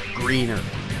 Greener.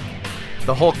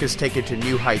 The Hulk is taken to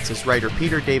new heights as writer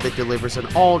Peter David delivers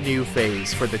an all-new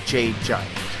phase for the Jade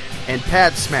Giant. And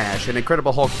Pad Smash, an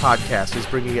Incredible Hulk podcast, is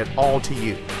bringing it all to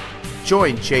you.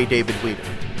 Join J. David Weeder,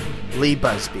 Lee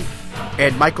Busby,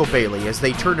 and Michael Bailey as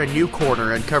they turn a new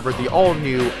corner and cover the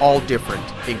all-new, all-different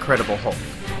Incredible Hulk.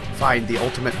 Find the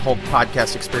Ultimate Hulk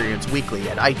podcast experience weekly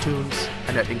at iTunes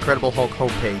and at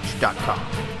IncredibleHulkHomepage.com.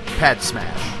 Pad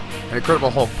Smash, an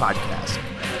Incredible Hulk podcast.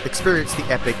 Experience the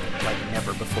epic like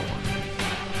never before.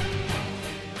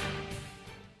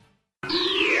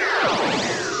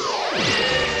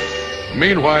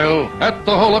 Meanwhile, at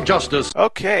the Hall of Justice.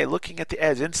 Okay, looking at the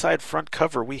ads, inside front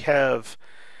cover, we have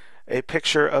a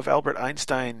picture of Albert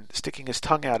Einstein sticking his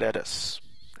tongue out at us.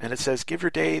 And it says, "Give your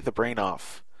day the brain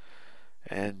off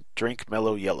and drink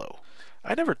Mellow Yellow."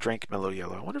 I never drank Mellow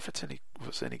Yellow. I wonder if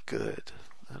was any good.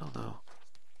 I don't know.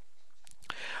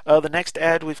 The next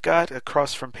ad we've got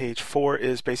across from page 4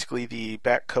 is basically the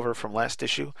back cover from last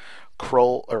issue.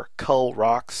 Kull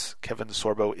rocks. Kevin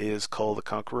Sorbo is Kull the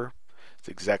Conqueror. It's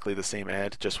exactly the same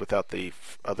ad, just without the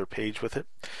other page with it.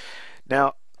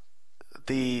 Now,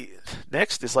 The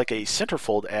next is like a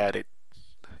centerfold ad.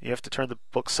 You have to turn the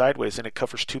book sideways, and it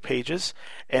covers 2 pages.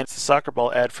 And it's the soccer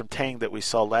ball ad from Tang that we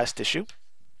saw last issue.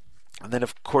 And then,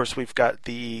 of course, we've got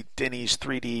the Denny's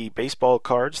 3D baseball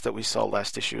cards that we saw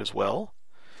last issue as well.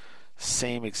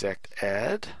 Same exact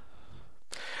ad.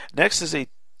 Next is a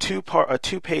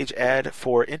 2-page ad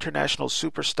for International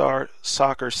Superstar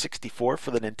Soccer 64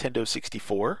 for the Nintendo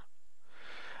 64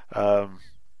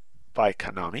 by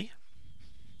Konami.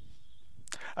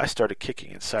 I started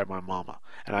kicking inside my mama,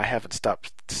 and I haven't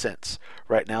stopped since.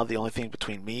 Right now, the only thing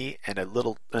between me and a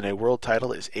world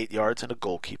title is 8 yards and a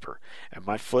goalkeeper, and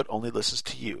my foot only listens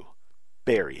to you.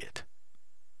 Bury it.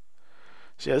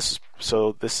 So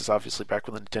yeah, this is obviously back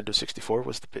when the Nintendo 64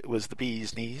 was the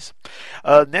bee's knees.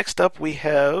 Next up, we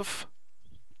have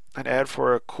an ad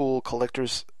for a cool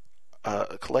collectibles.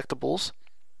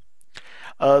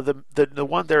 The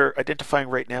one they're identifying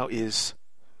right now is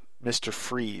Mr.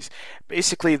 Freeze.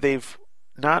 Basically, they've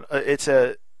not. It's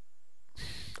a.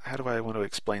 How do I want to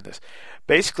explain this?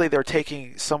 Basically, they're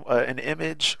taking an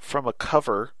image from a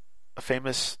cover, a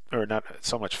famous, or not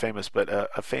so much famous, but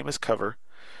a famous cover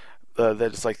that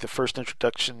is like the first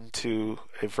introduction to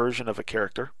a version of a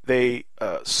character. They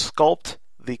sculpt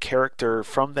the character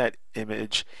from that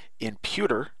image in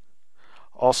pewter,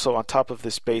 also on top of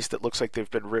this base that looks like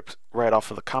they've been ripped right off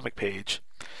of the comic page.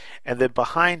 And then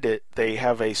behind it, they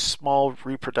have a small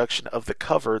reproduction of the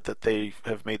cover that they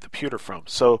have made the pewter from.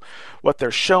 So what they're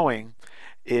showing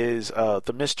is the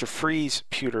Mr. Freeze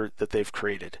pewter that they've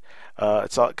created.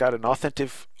 It's got an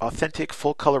authentic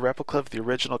full-color replica of the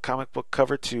original comic book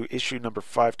cover to issue number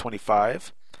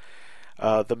 525.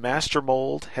 The master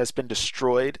mold has been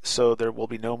destroyed, so there will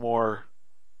be no more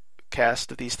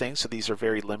cast of these things. So these are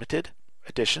very limited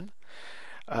edition.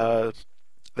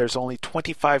 There's only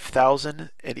 25,000,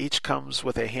 and each comes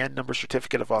with a hand number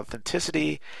certificate of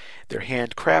authenticity. They're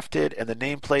handcrafted, and the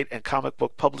nameplate and comic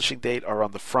book publishing date are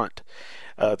on the front.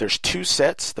 There's 2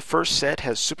 sets. The first set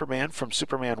has Superman from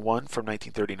Superman 1 from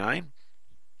 1939.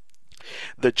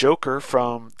 The Joker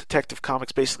from Detective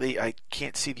Comics. Basically, I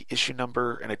can't see the issue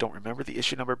number, and I don't remember the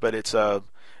issue number, but it's the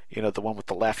one with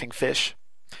the laughing fish.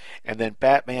 And then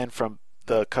Batman from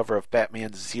the cover of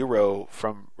Batman Zero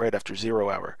from right after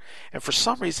Zero Hour. And for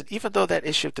some reason, even though that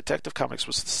issue of Detective Comics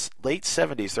was the late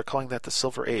 70s, they're calling that the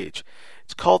Silver Age.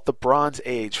 It's called the Bronze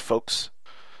Age, folks.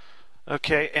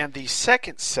 Okay, and the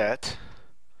second set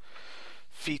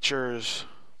features,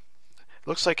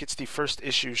 looks like it's the first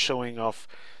issue showing off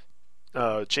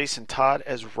Jason Todd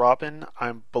as Robin.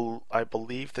 I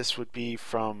believe this would be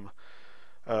from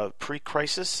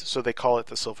pre-Crisis, so they call it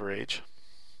the Silver Age.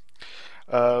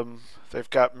 They've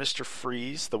got Mr.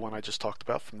 Freeze, the one I just talked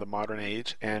about from the Modern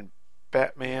Age, and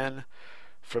Batman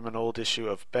from an old issue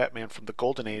of Batman from the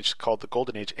Golden Age called the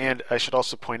Golden Age. And I should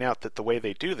also point out that the way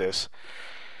they do this,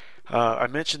 I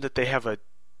mentioned that they have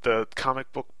the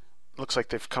comic book, looks like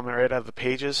they've come right out of the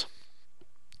pages.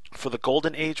 For the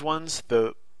Golden Age ones,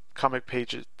 the comic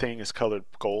page thing is colored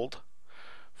gold.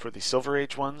 For the Silver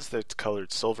Age ones, that's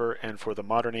colored silver, and for the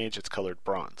Modern Age, it's colored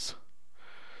bronze.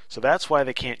 So that's why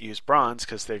they can't use bronze,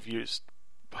 because they've used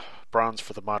bronze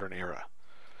for the modern era.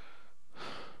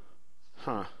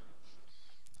 Huh.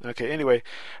 Okay, anyway,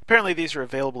 apparently these are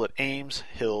available at Ames,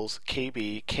 Hills,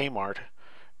 KB, Kmart,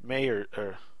 Mayors,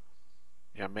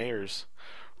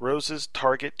 Roses,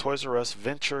 Target, Toys R Us,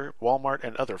 Venture, Walmart,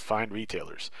 and other fine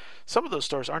retailers. Some of those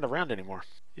stores aren't around anymore.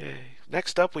 Yay.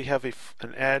 Next up, we have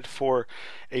an ad for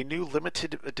a new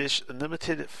limited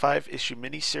 5-issue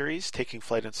miniseries taking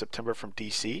flight in September from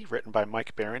DC, written by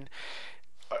Mike Barron,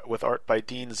 with art by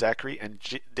Dean Zachary and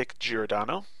Dick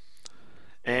Giordano.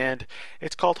 And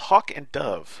it's called Hawk and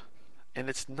Dove. And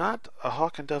it's not a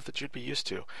Hawk and Dove that you'd be used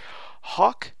to.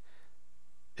 Hawk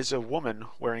is a woman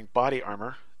wearing body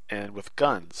armor and with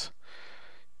guns.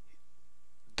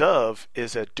 Dove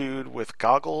is a dude with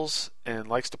goggles and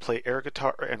likes to play air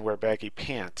guitar and wear baggy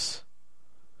pants.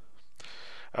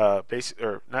 Not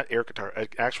air guitar,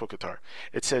 actual guitar.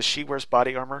 It says she wears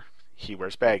body armor, he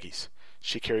wears baggies.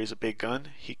 She carries a big gun,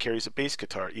 he carries a bass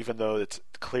guitar, even though it's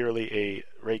clearly a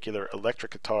regular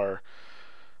electric guitar,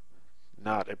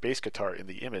 not a bass guitar in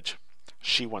the image.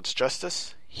 She wants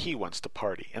justice, he wants to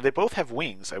party. And they both have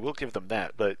wings, I will give them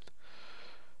that, but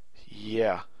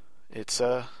yeah, it's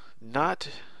not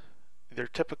their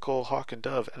typical Hawk and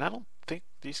Dove, and I don't think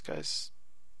these guys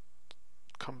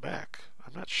come back.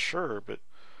 I'm not sure, but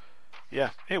yeah,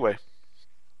 anyway.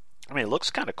 I mean, it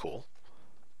looks kind of cool.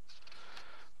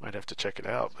 Might have to check it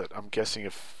out, but I'm guessing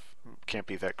it can't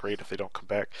be that great if they don't come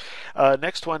back.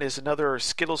 Next one is another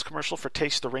Skittles commercial for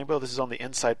Taste the Rainbow. This is on the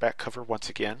inside back cover once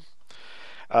again.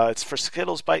 It's for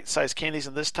Skittles bite-sized candies,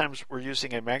 and this time we're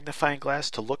using a magnifying glass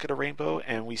to look at a rainbow,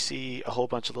 and we see a whole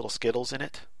bunch of little Skittles in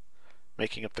it,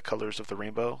 making up the colors of the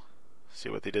rainbow. See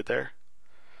what they did there?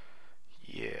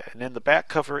 Yeah, and then the back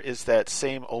cover is that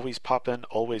same Always Poppin',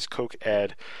 Always Coke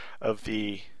ad of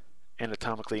the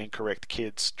anatomically incorrect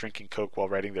kids drinking Coke while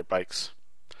riding their bikes.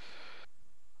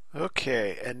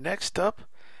 Okay, and next up,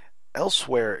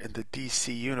 elsewhere in the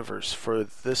DC universe for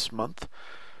this month,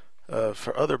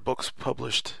 for other books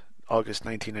published August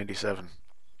 1997.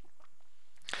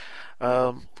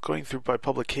 Going through by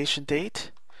publication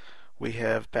date, we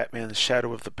have Batman the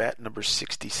Shadow of the Bat number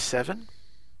 67,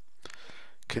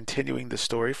 continuing the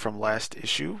story from last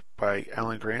issue by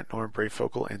Alan Grant, Norm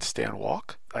Brayfogle, and Stan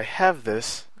Walk. I have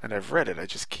this, and I've read it, I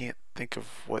just can't think of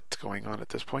what's going on at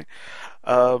this point.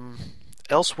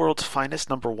 Elseworld's Finest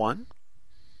number 1.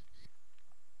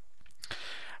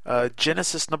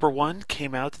 Genesis number 1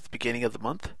 came out at the beginning of the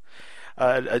month.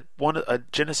 A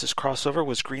Genesis crossover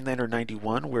was Green Lantern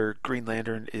 91, where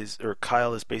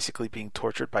Kyle is basically being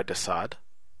tortured by Desaad.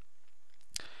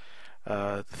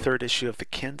 The third issue of the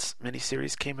Kents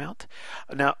miniseries came out.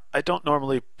 Now, I don't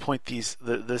normally point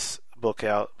this book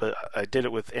out, but I did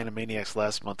it with Animaniacs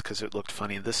last month because it looked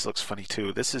funny, and this looks funny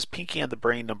too. This is Pinky and the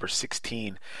Brain number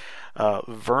 16,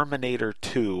 Verminator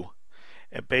 2.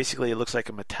 And basically, it looks like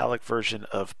a metallic version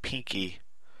of Pinky.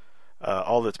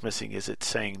 All that's missing is it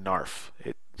saying Narf.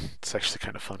 It's actually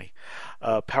kind of funny.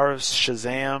 Power of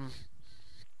Shazam,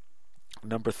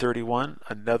 number 31,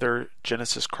 another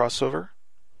Genesis crossover,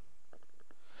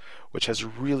 which has a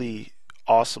really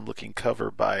awesome looking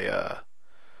cover by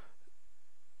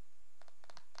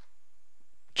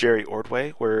Jerry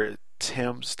Ordway, where it's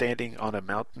him standing on a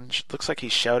mountain. Looks like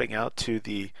he's shouting out to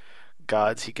the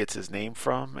gods he gets his name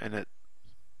from, and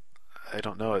I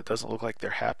don't know, it doesn't look like they're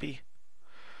happy.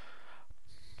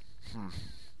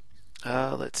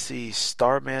 Let's see,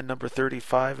 Starman number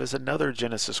 35 is another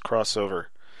Genesis crossover.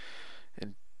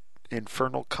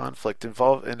 Infernal Conflict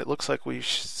involved, and it looks like we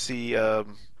see, well,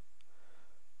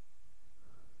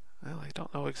 I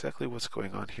don't know exactly what's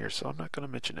going on here, so I'm not going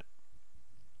to mention it.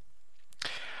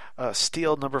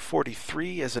 Steel number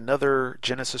 43 is another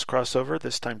Genesis crossover,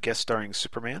 this time guest starring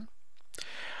Superman.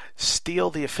 Steel,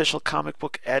 the official comic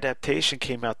book adaptation,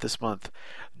 came out this month,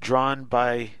 drawn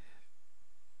by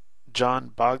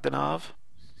John Bogdanov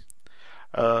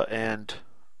and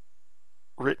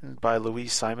written by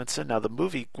Louise Simonson. Now, the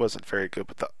movie wasn't very good,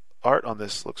 but the art on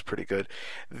this looks pretty good.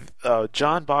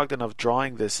 John Bogdanov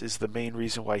drawing this is the main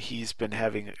reason why he's been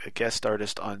having a guest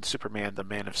artist on Superman, the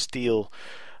Man of Steel,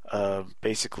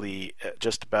 basically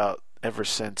just about ever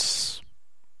since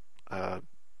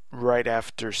right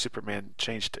after Superman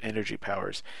changed to energy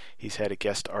powers. He's had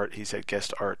guest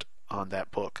art on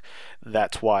that book.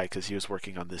 That's why, because he was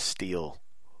working on this Steel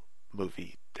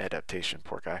movie adaptation.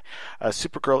 Poor guy.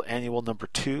 Supergirl Annual number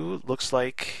 2 looks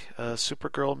like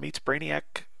Supergirl meets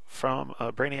Brainiac from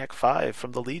Brainiac 5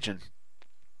 from the Legion.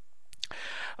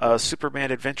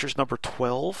 Superman Adventures number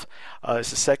 12 is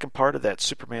the second part of that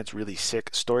Superman's Really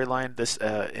Sick storyline.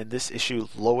 In this issue,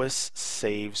 Lois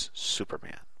saves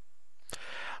Superman.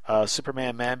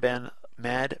 Superman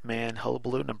Madman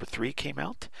Hullabaloo number 3 came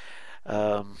out.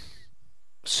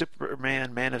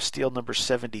 Superman Man of Steel number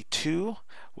 72,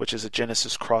 which is a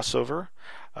Genesis crossover.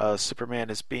 Superman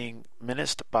is being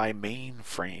menaced by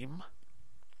Mainframe.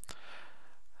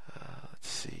 Let's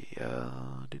see.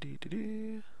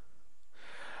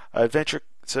 Adventures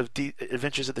of the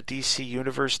DC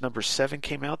Universe number 7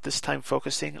 came out, this time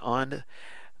focusing on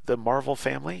the Marvel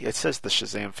family. It says the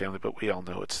Shazam family, but we all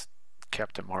know it's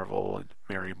Captain Marvel and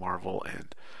Mary Marvel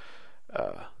and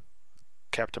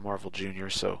Captain Marvel Jr.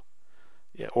 So,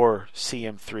 yeah, or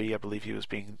CM3, I believe he was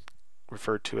being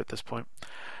referred to at this point.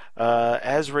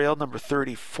 Azrael number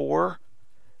 34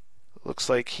 looks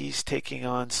like he's taking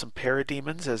on some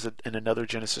parademons in another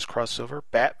Genesis crossover.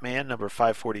 Batman number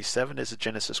 547 is a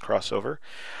Genesis crossover.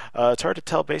 It's hard to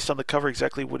tell based on the cover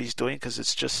exactly what he's doing because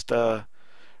it's just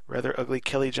rather ugly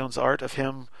Kelly Jones art of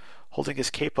him holding his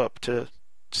cape up to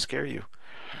scare you.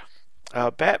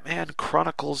 Batman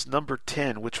Chronicles number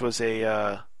 10, which was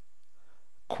a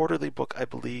quarterly book, I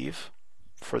believe,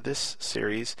 for this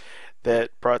series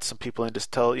that brought some people in to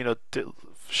tell,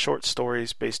 short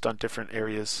stories based on different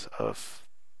areas of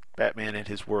Batman and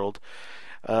his world.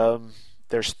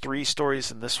 There's 3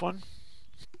 stories in this one.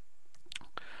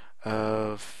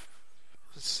 Let's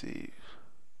see.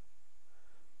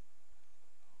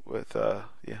 With a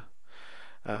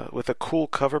cool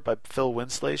cover by Phil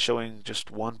Winsley showing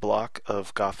just one block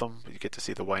of Gotham. You get to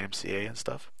see the YMCA and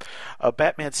stuff.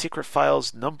 Batman Secret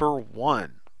Files number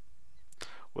 1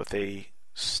 with a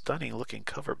stunning looking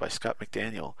cover by Scott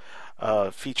McDaniel.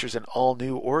 Features an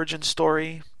all-new origin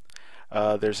story.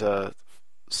 There's an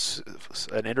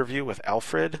interview with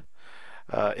Alfred.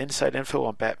 Inside info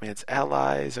on Batman's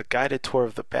allies, a guided tour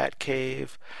of the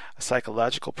Batcave, a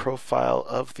psychological profile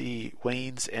of the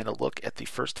Waynes, and a look at the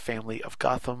first family of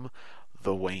Gotham,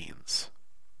 the Waynes,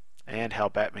 and how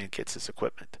Batman gets his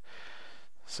equipment.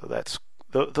 So that's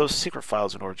those secret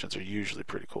files and origins are usually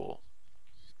pretty cool.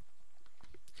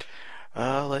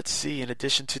 Let's see. In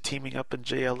addition to teaming up in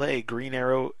JLA, Green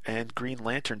Arrow and Green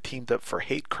Lantern teamed up for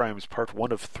Hate Crimes Part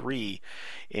 1 of 3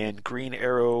 in Green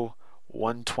Arrow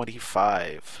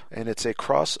 125. And it's a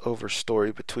crossover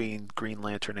story between Green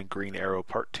Lantern and Green Arrow.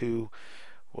 Part 2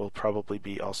 will probably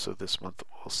be also this month.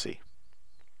 We'll see.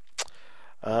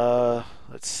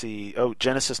 Let's see. Oh,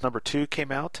 Genesis number 2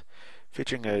 came out,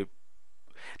 featuring a...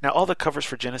 Now, all the covers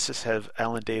for Genesis have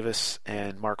Alan Davis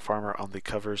and Mark Farmer on the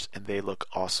covers, and they look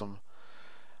awesome.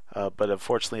 But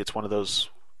unfortunately, it's one of those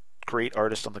great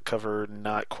artists on the cover,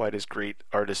 not quite as great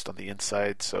artist on the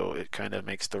inside, so it kind of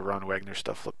makes the Ron Wagner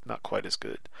stuff look not quite as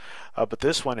good. But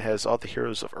this one has all the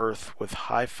heroes of Earth with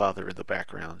Highfather in the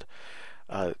background.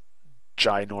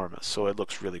 Ginormous, so it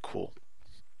looks really cool.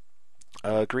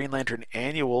 Green Lantern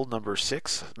Annual number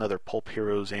 6, another Pulp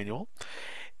Heroes annual.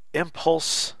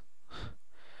 Impulse,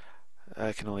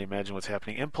 I can only imagine what's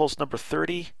happening. Impulse number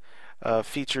 30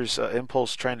 features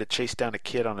Impulse trying to chase down a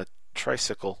kid on a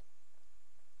tricycle.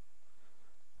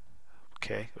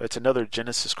 Okay, it's another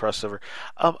Genesis crossover.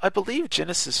 I believe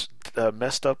Genesis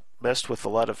messed with a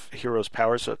lot of heroes'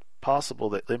 powers, but possible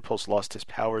that Impulse lost his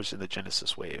powers in the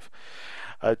Genesis wave.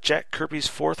 Jack Kirby's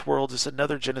Fourth World is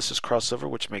another Genesis crossover,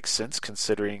 which makes sense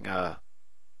considering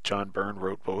John Byrne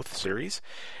wrote both series.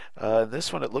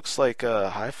 This one, it looks like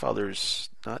Highfather's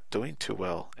not doing too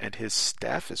well, and his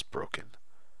staff is broken.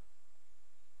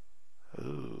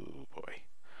 Oh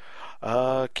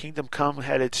boy. Kingdom Come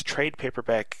had its trade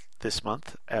paperback this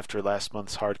month after last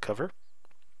month's hardcover.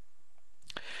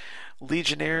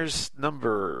 Legionnaires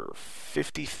number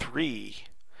 53,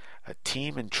 a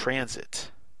team in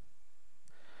transit.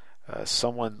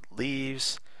 Someone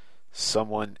leaves,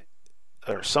 someone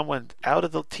out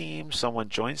of the team, someone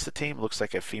joins the team. Looks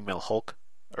like a female Hulk,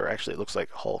 or actually it looks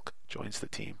like Hulk joins the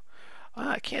team.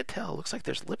 I can't tell. It looks like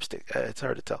there's lipstick. It's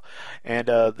hard to tell. And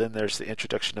then there's the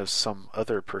introduction of some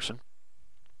other person.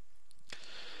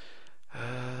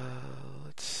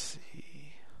 Let's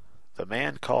see. The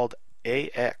Man Called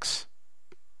AX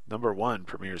number 1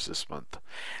 premieres this month.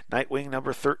 Nightwing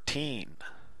number 13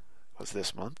 was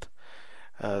this month.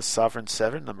 Sovereign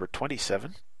 7 number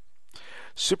 27.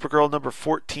 Supergirl number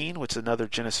 14, which is another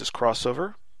Genesis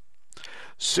crossover.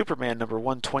 Superman number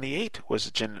 128 was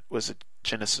a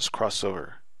Genesis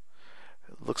crossover.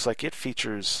 It looks like it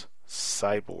features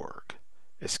Cyborg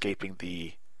escaping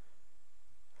the...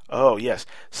 Oh, yes.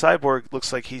 Cyborg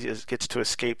looks like he gets to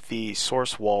escape the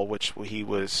Source Wall, which he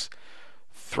was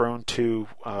thrown to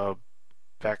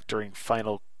back during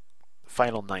Final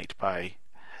Night by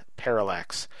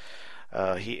Parallax.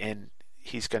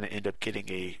 He's going to end up getting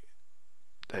a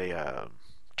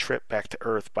trip back to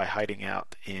Earth by hiding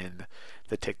out in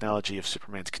the technology of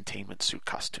Superman's containment suit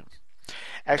costume.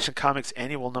 Action Comics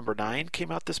Annual number 9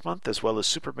 came out this month, as well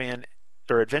as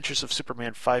Adventures of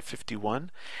Superman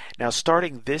 551. Now,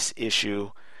 starting this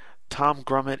issue, Tom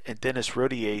Grummett and Dennis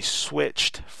Rodier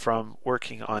switched from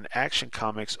working on Action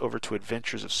Comics over to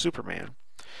Adventures of Superman.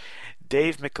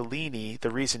 Dave Michelini,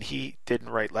 the reason he didn't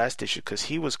write last issue because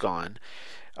he was gone,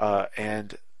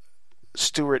 and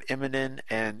Stuart Immonen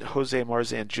and Jose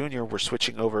Marzan Jr. were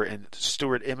switching over, and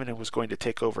Stuart Immonen was going to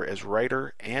take over as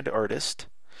writer and artist.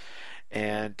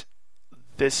 And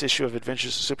this issue of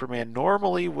Adventures of Superman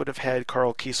normally would have had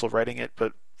Carl Kiesel writing it,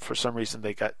 but for some reason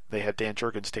they had Dan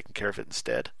Jurgens taking care of it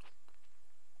instead.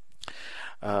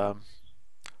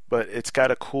 But it's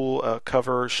got a cool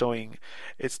cover showing.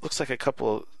 It looks like a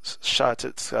couple of shots.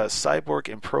 It's Cyborg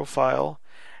in profile,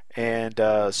 and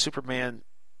Superman,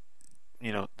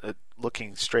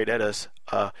 looking straight at us.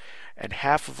 And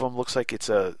half of them looks like it's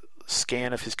a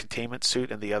scan of his containment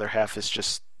suit, and the other half is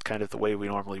just kind of the way we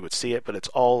normally would see it. But it's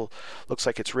all looks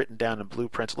like it's written down in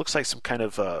blueprints. It looks like some kind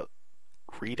of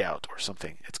readout or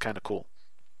something. It's kind of cool.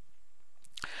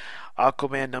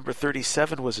 Aquaman number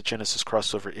 37 was a Genesis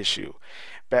crossover issue.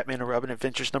 Batman and Robin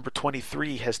Adventures number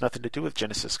 23 has nothing to do with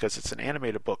Genesis because it's an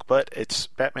animated book, but it's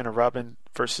Batman and Robin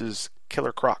versus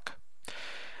Killer Croc.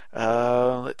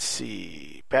 Let's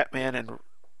see. Batman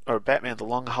The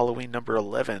Long Halloween number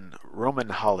 11, Roman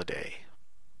Holiday,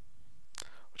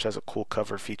 which has a cool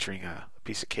cover featuring a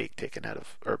piece of cake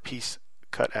a piece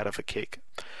cut out of a cake.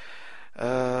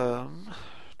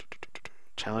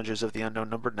 Challengers of the Unknown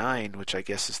number 9, which I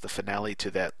guess is the finale to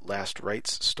that Last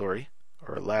Rites story,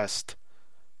 or Last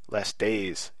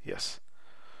Days, yes.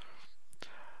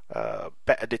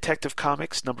 Detective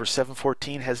Comics number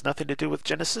 714 has nothing to do with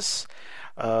Genesis,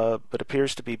 but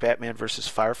appears to be Batman vs.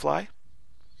 Firefly.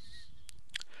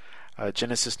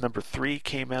 Genesis number 3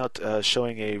 came out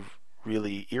showing a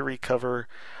really eerie cover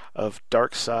of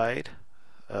Darkseid,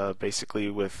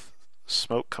 basically with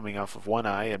smoke coming off of one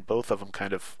eye, and both of them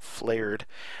kind of flared,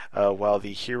 while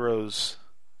the heroes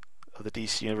of the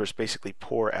DC Universe basically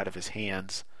pour out of his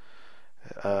hands.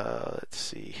 Let's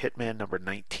see, Hitman number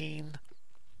 19.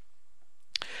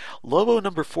 Lobo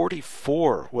number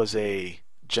 44 was a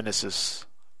Genesis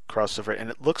crossover, and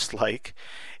it looks like,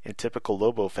 in typical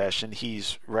Lobo fashion,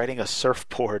 he's riding a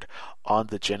surfboard on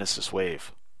the Genesis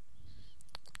wave.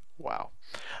 Wow.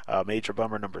 Major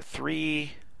Bummer number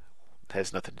 3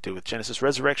 has nothing to do with Genesis.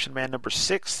 Resurrection Man number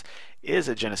 6 is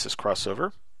a Genesis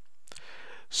crossover.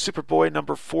 Superboy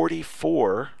number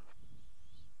 44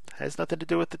 has nothing to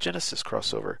do with the Genesis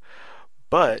crossover,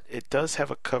 but it does have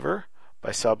a cover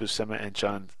by Sal Buscema and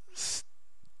John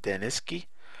Staniski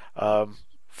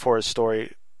for a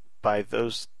story by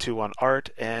those two on art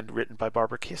and written by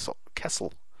Barbara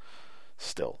Kessel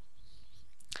still.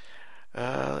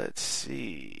 Let's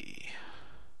see.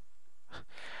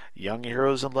 Young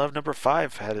Heroes in Love number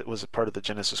 5 was a part of the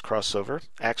Genesis crossover.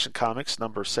 Action Comics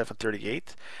number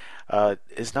 738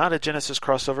 is not a Genesis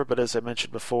crossover, but as I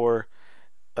mentioned before,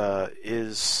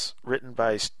 is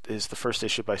the first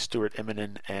issue by Stuart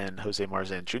Immonen and Jose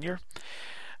Marzan Jr.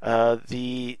 Let's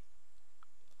see,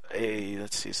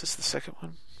 is this the second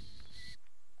one?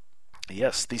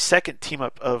 Yes, the second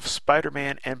team-up of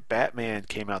Spider-Man and Batman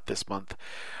came out this month.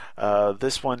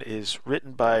 This one is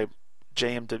written by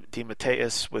J.M.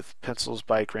 DeMatteis with pencils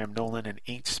by Graham Nolan and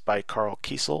inks by Carl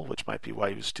Kiesel, which might be why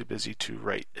he was too busy to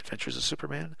write Adventures of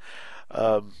Superman.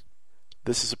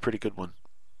 This is a pretty good one.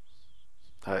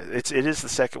 It is the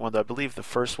second one, though. I believe the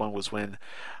first one was when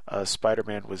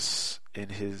Spider-Man was in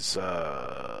his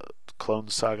Clone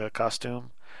Saga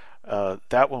costume.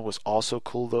 That one was also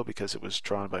cool, though, because it was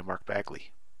drawn by Mark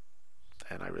Bagley,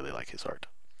 and I really like his art.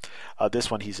 This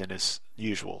one, he's in his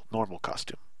usual, normal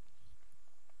costume.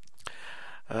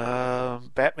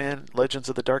 Batman Legends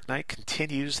of the Dark Knight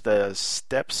concludes the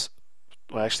Steps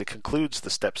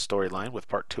storyline with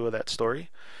part 2 of that story.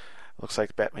 Looks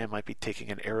like Batman might be taking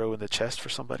an arrow in the chest for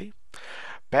somebody.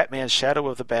 Batman Shadow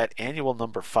of the Bat Annual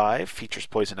number 5 features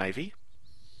Poison Ivy.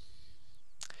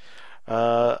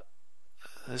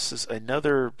 This is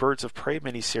another Birds of Prey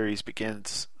miniseries,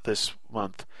 begins this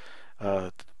month.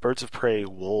 Birds of Prey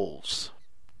Wolves.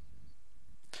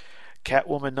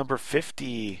 Catwoman number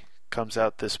 50 comes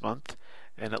out this month,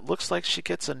 and it looks like she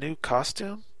gets a new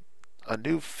costume, a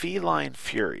new feline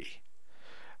fury.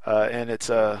 And it's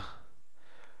a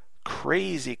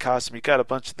crazy costume. You got a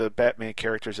bunch of the Batman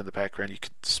characters in the background. You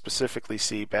can specifically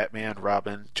see Batman,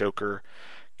 Robin, Joker,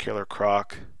 Killer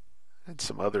Croc, and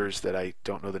some others that I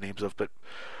don't know the names of. But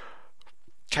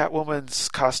Catwoman's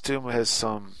costume has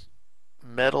some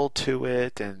metal to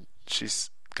it, and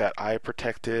she's got eye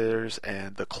protectors,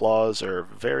 and the claws are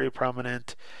very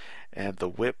prominent, and the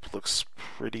whip looks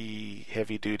pretty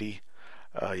heavy duty.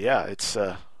 Yeah, it's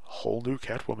a whole new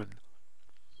Catwoman.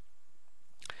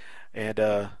 And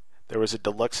there was a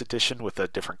deluxe edition with a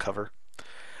different cover.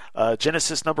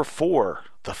 Genesis number 4,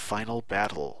 The Final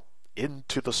Battle,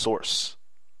 Into the Source.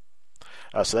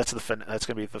 So that's going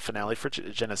to be the finale for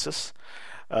Genesis.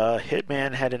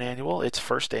 Hitman had an annual, its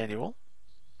first annual.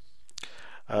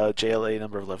 JLA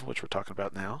number 11, which we're talking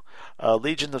about now.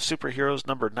 Legion of Superheroes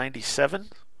number 97,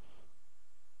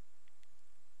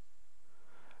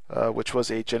 which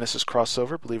was a Genesis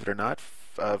crossover, believe it or not.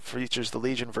 Features the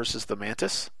Legion versus the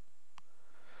Mantis,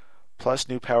 plus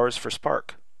new powers for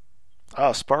Spark.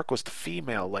 Spark was the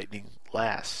female Lightning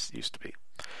Lass, used to be.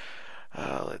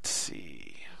 Let's see.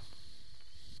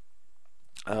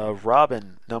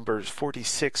 Robin numbers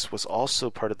 46 was also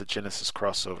part of the Genesis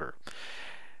crossover.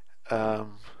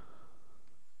 And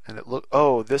it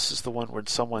this is the one where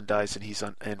someone dies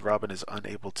and Robin is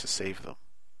unable to save them.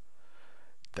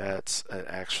 That's an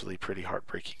actually pretty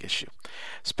heartbreaking issue.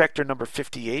 Spectre number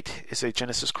 58 is a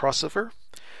Genesis crossover.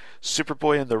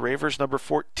 Superboy and the Ravers number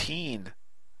 14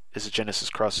 is a Genesis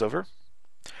crossover.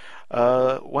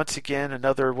 Once again,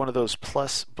 another one of those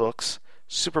plus books,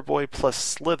 Superboy plus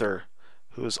Slither,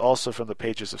 who is also from the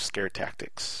pages of Scare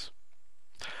Tactics.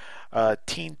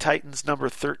 Teen Titans number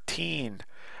 13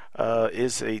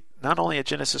 is not only a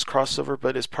Genesis crossover,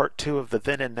 but is part 2 of the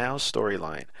Then and Now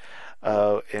storyline,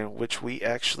 in which we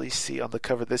actually see on the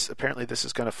cover this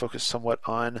is going to focus somewhat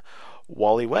on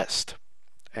Wally West,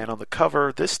 And on the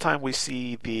cover, this time we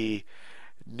see the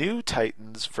new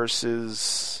Titans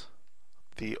versus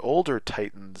the older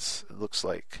Titans, it looks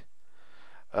like.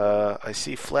 I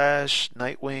see Flash,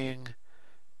 Nightwing,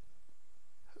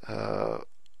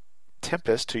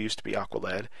 Tempest, who used to be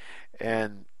Aqualad,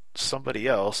 and somebody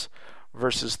else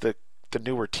versus the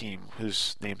newer team,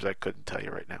 whose names I couldn't tell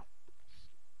you right now.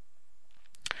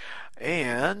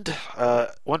 And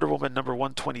Wonder Woman number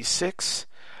 126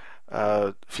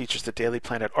 features the Daily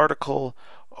Planet article,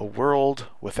 A World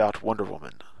Without Wonder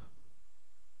Woman.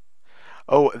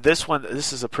 Oh, this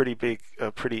is a pretty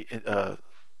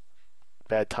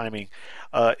bad timing.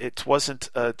 It wasn't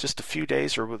just a few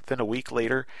days or within a week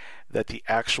later that the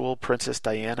actual Princess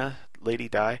Diana, Lady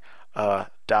Di,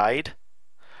 died.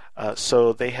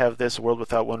 So they have this World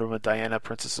Without Wonder Woman, Diana,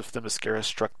 Princess of Themyscira,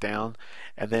 struck down,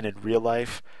 and then in real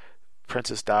life,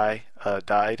 Princess Di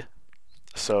died.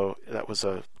 So that was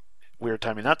a weird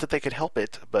timing. Not that they could help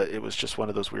it, but it was just one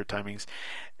of those weird timings.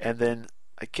 And then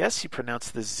I guess you pronounce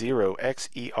the Zero,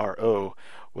 Xero,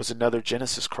 was another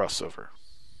Genesis crossover.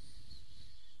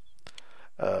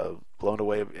 Blown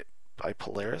Away by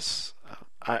Polaris.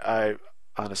 I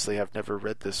honestly have never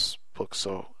read this book,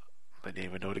 so I didn't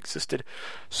even know it existed.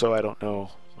 So I don't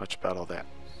know much about all that.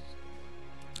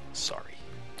 Sorry.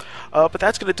 But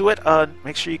that's going to do it.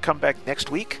 Make sure you come back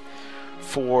next week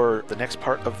for the next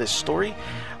part of this story.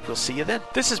 We'll see you then.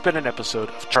 This has been an episode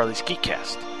of Charlie's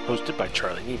Geekcast, hosted by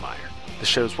Charlie Niemeyer. The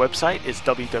show's website is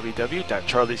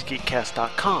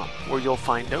www.charliesgeekcast.com, where you'll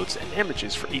find notes and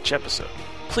images for each episode.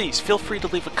 Please feel free to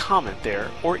leave a comment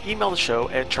there or email the show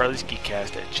at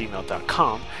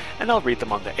charliesgeekcast@gmail.com, and I'll read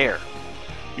them on the air.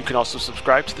 You can also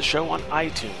subscribe to the show on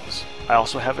iTunes. I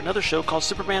also have another show called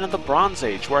Superman in the Bronze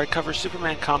Age, where I cover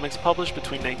Superman comics published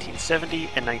between 1970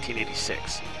 and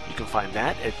 1986. You can find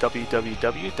that at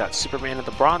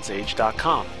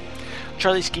www.supermaninthebronzeage.com.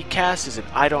 Charlie's Geekcast is an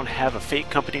I Don't Have a Fake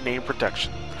Company Name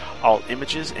production. All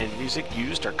images and music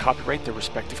used are copyright their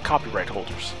respective copyright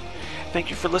holders. Thank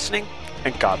you for listening,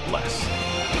 and God bless.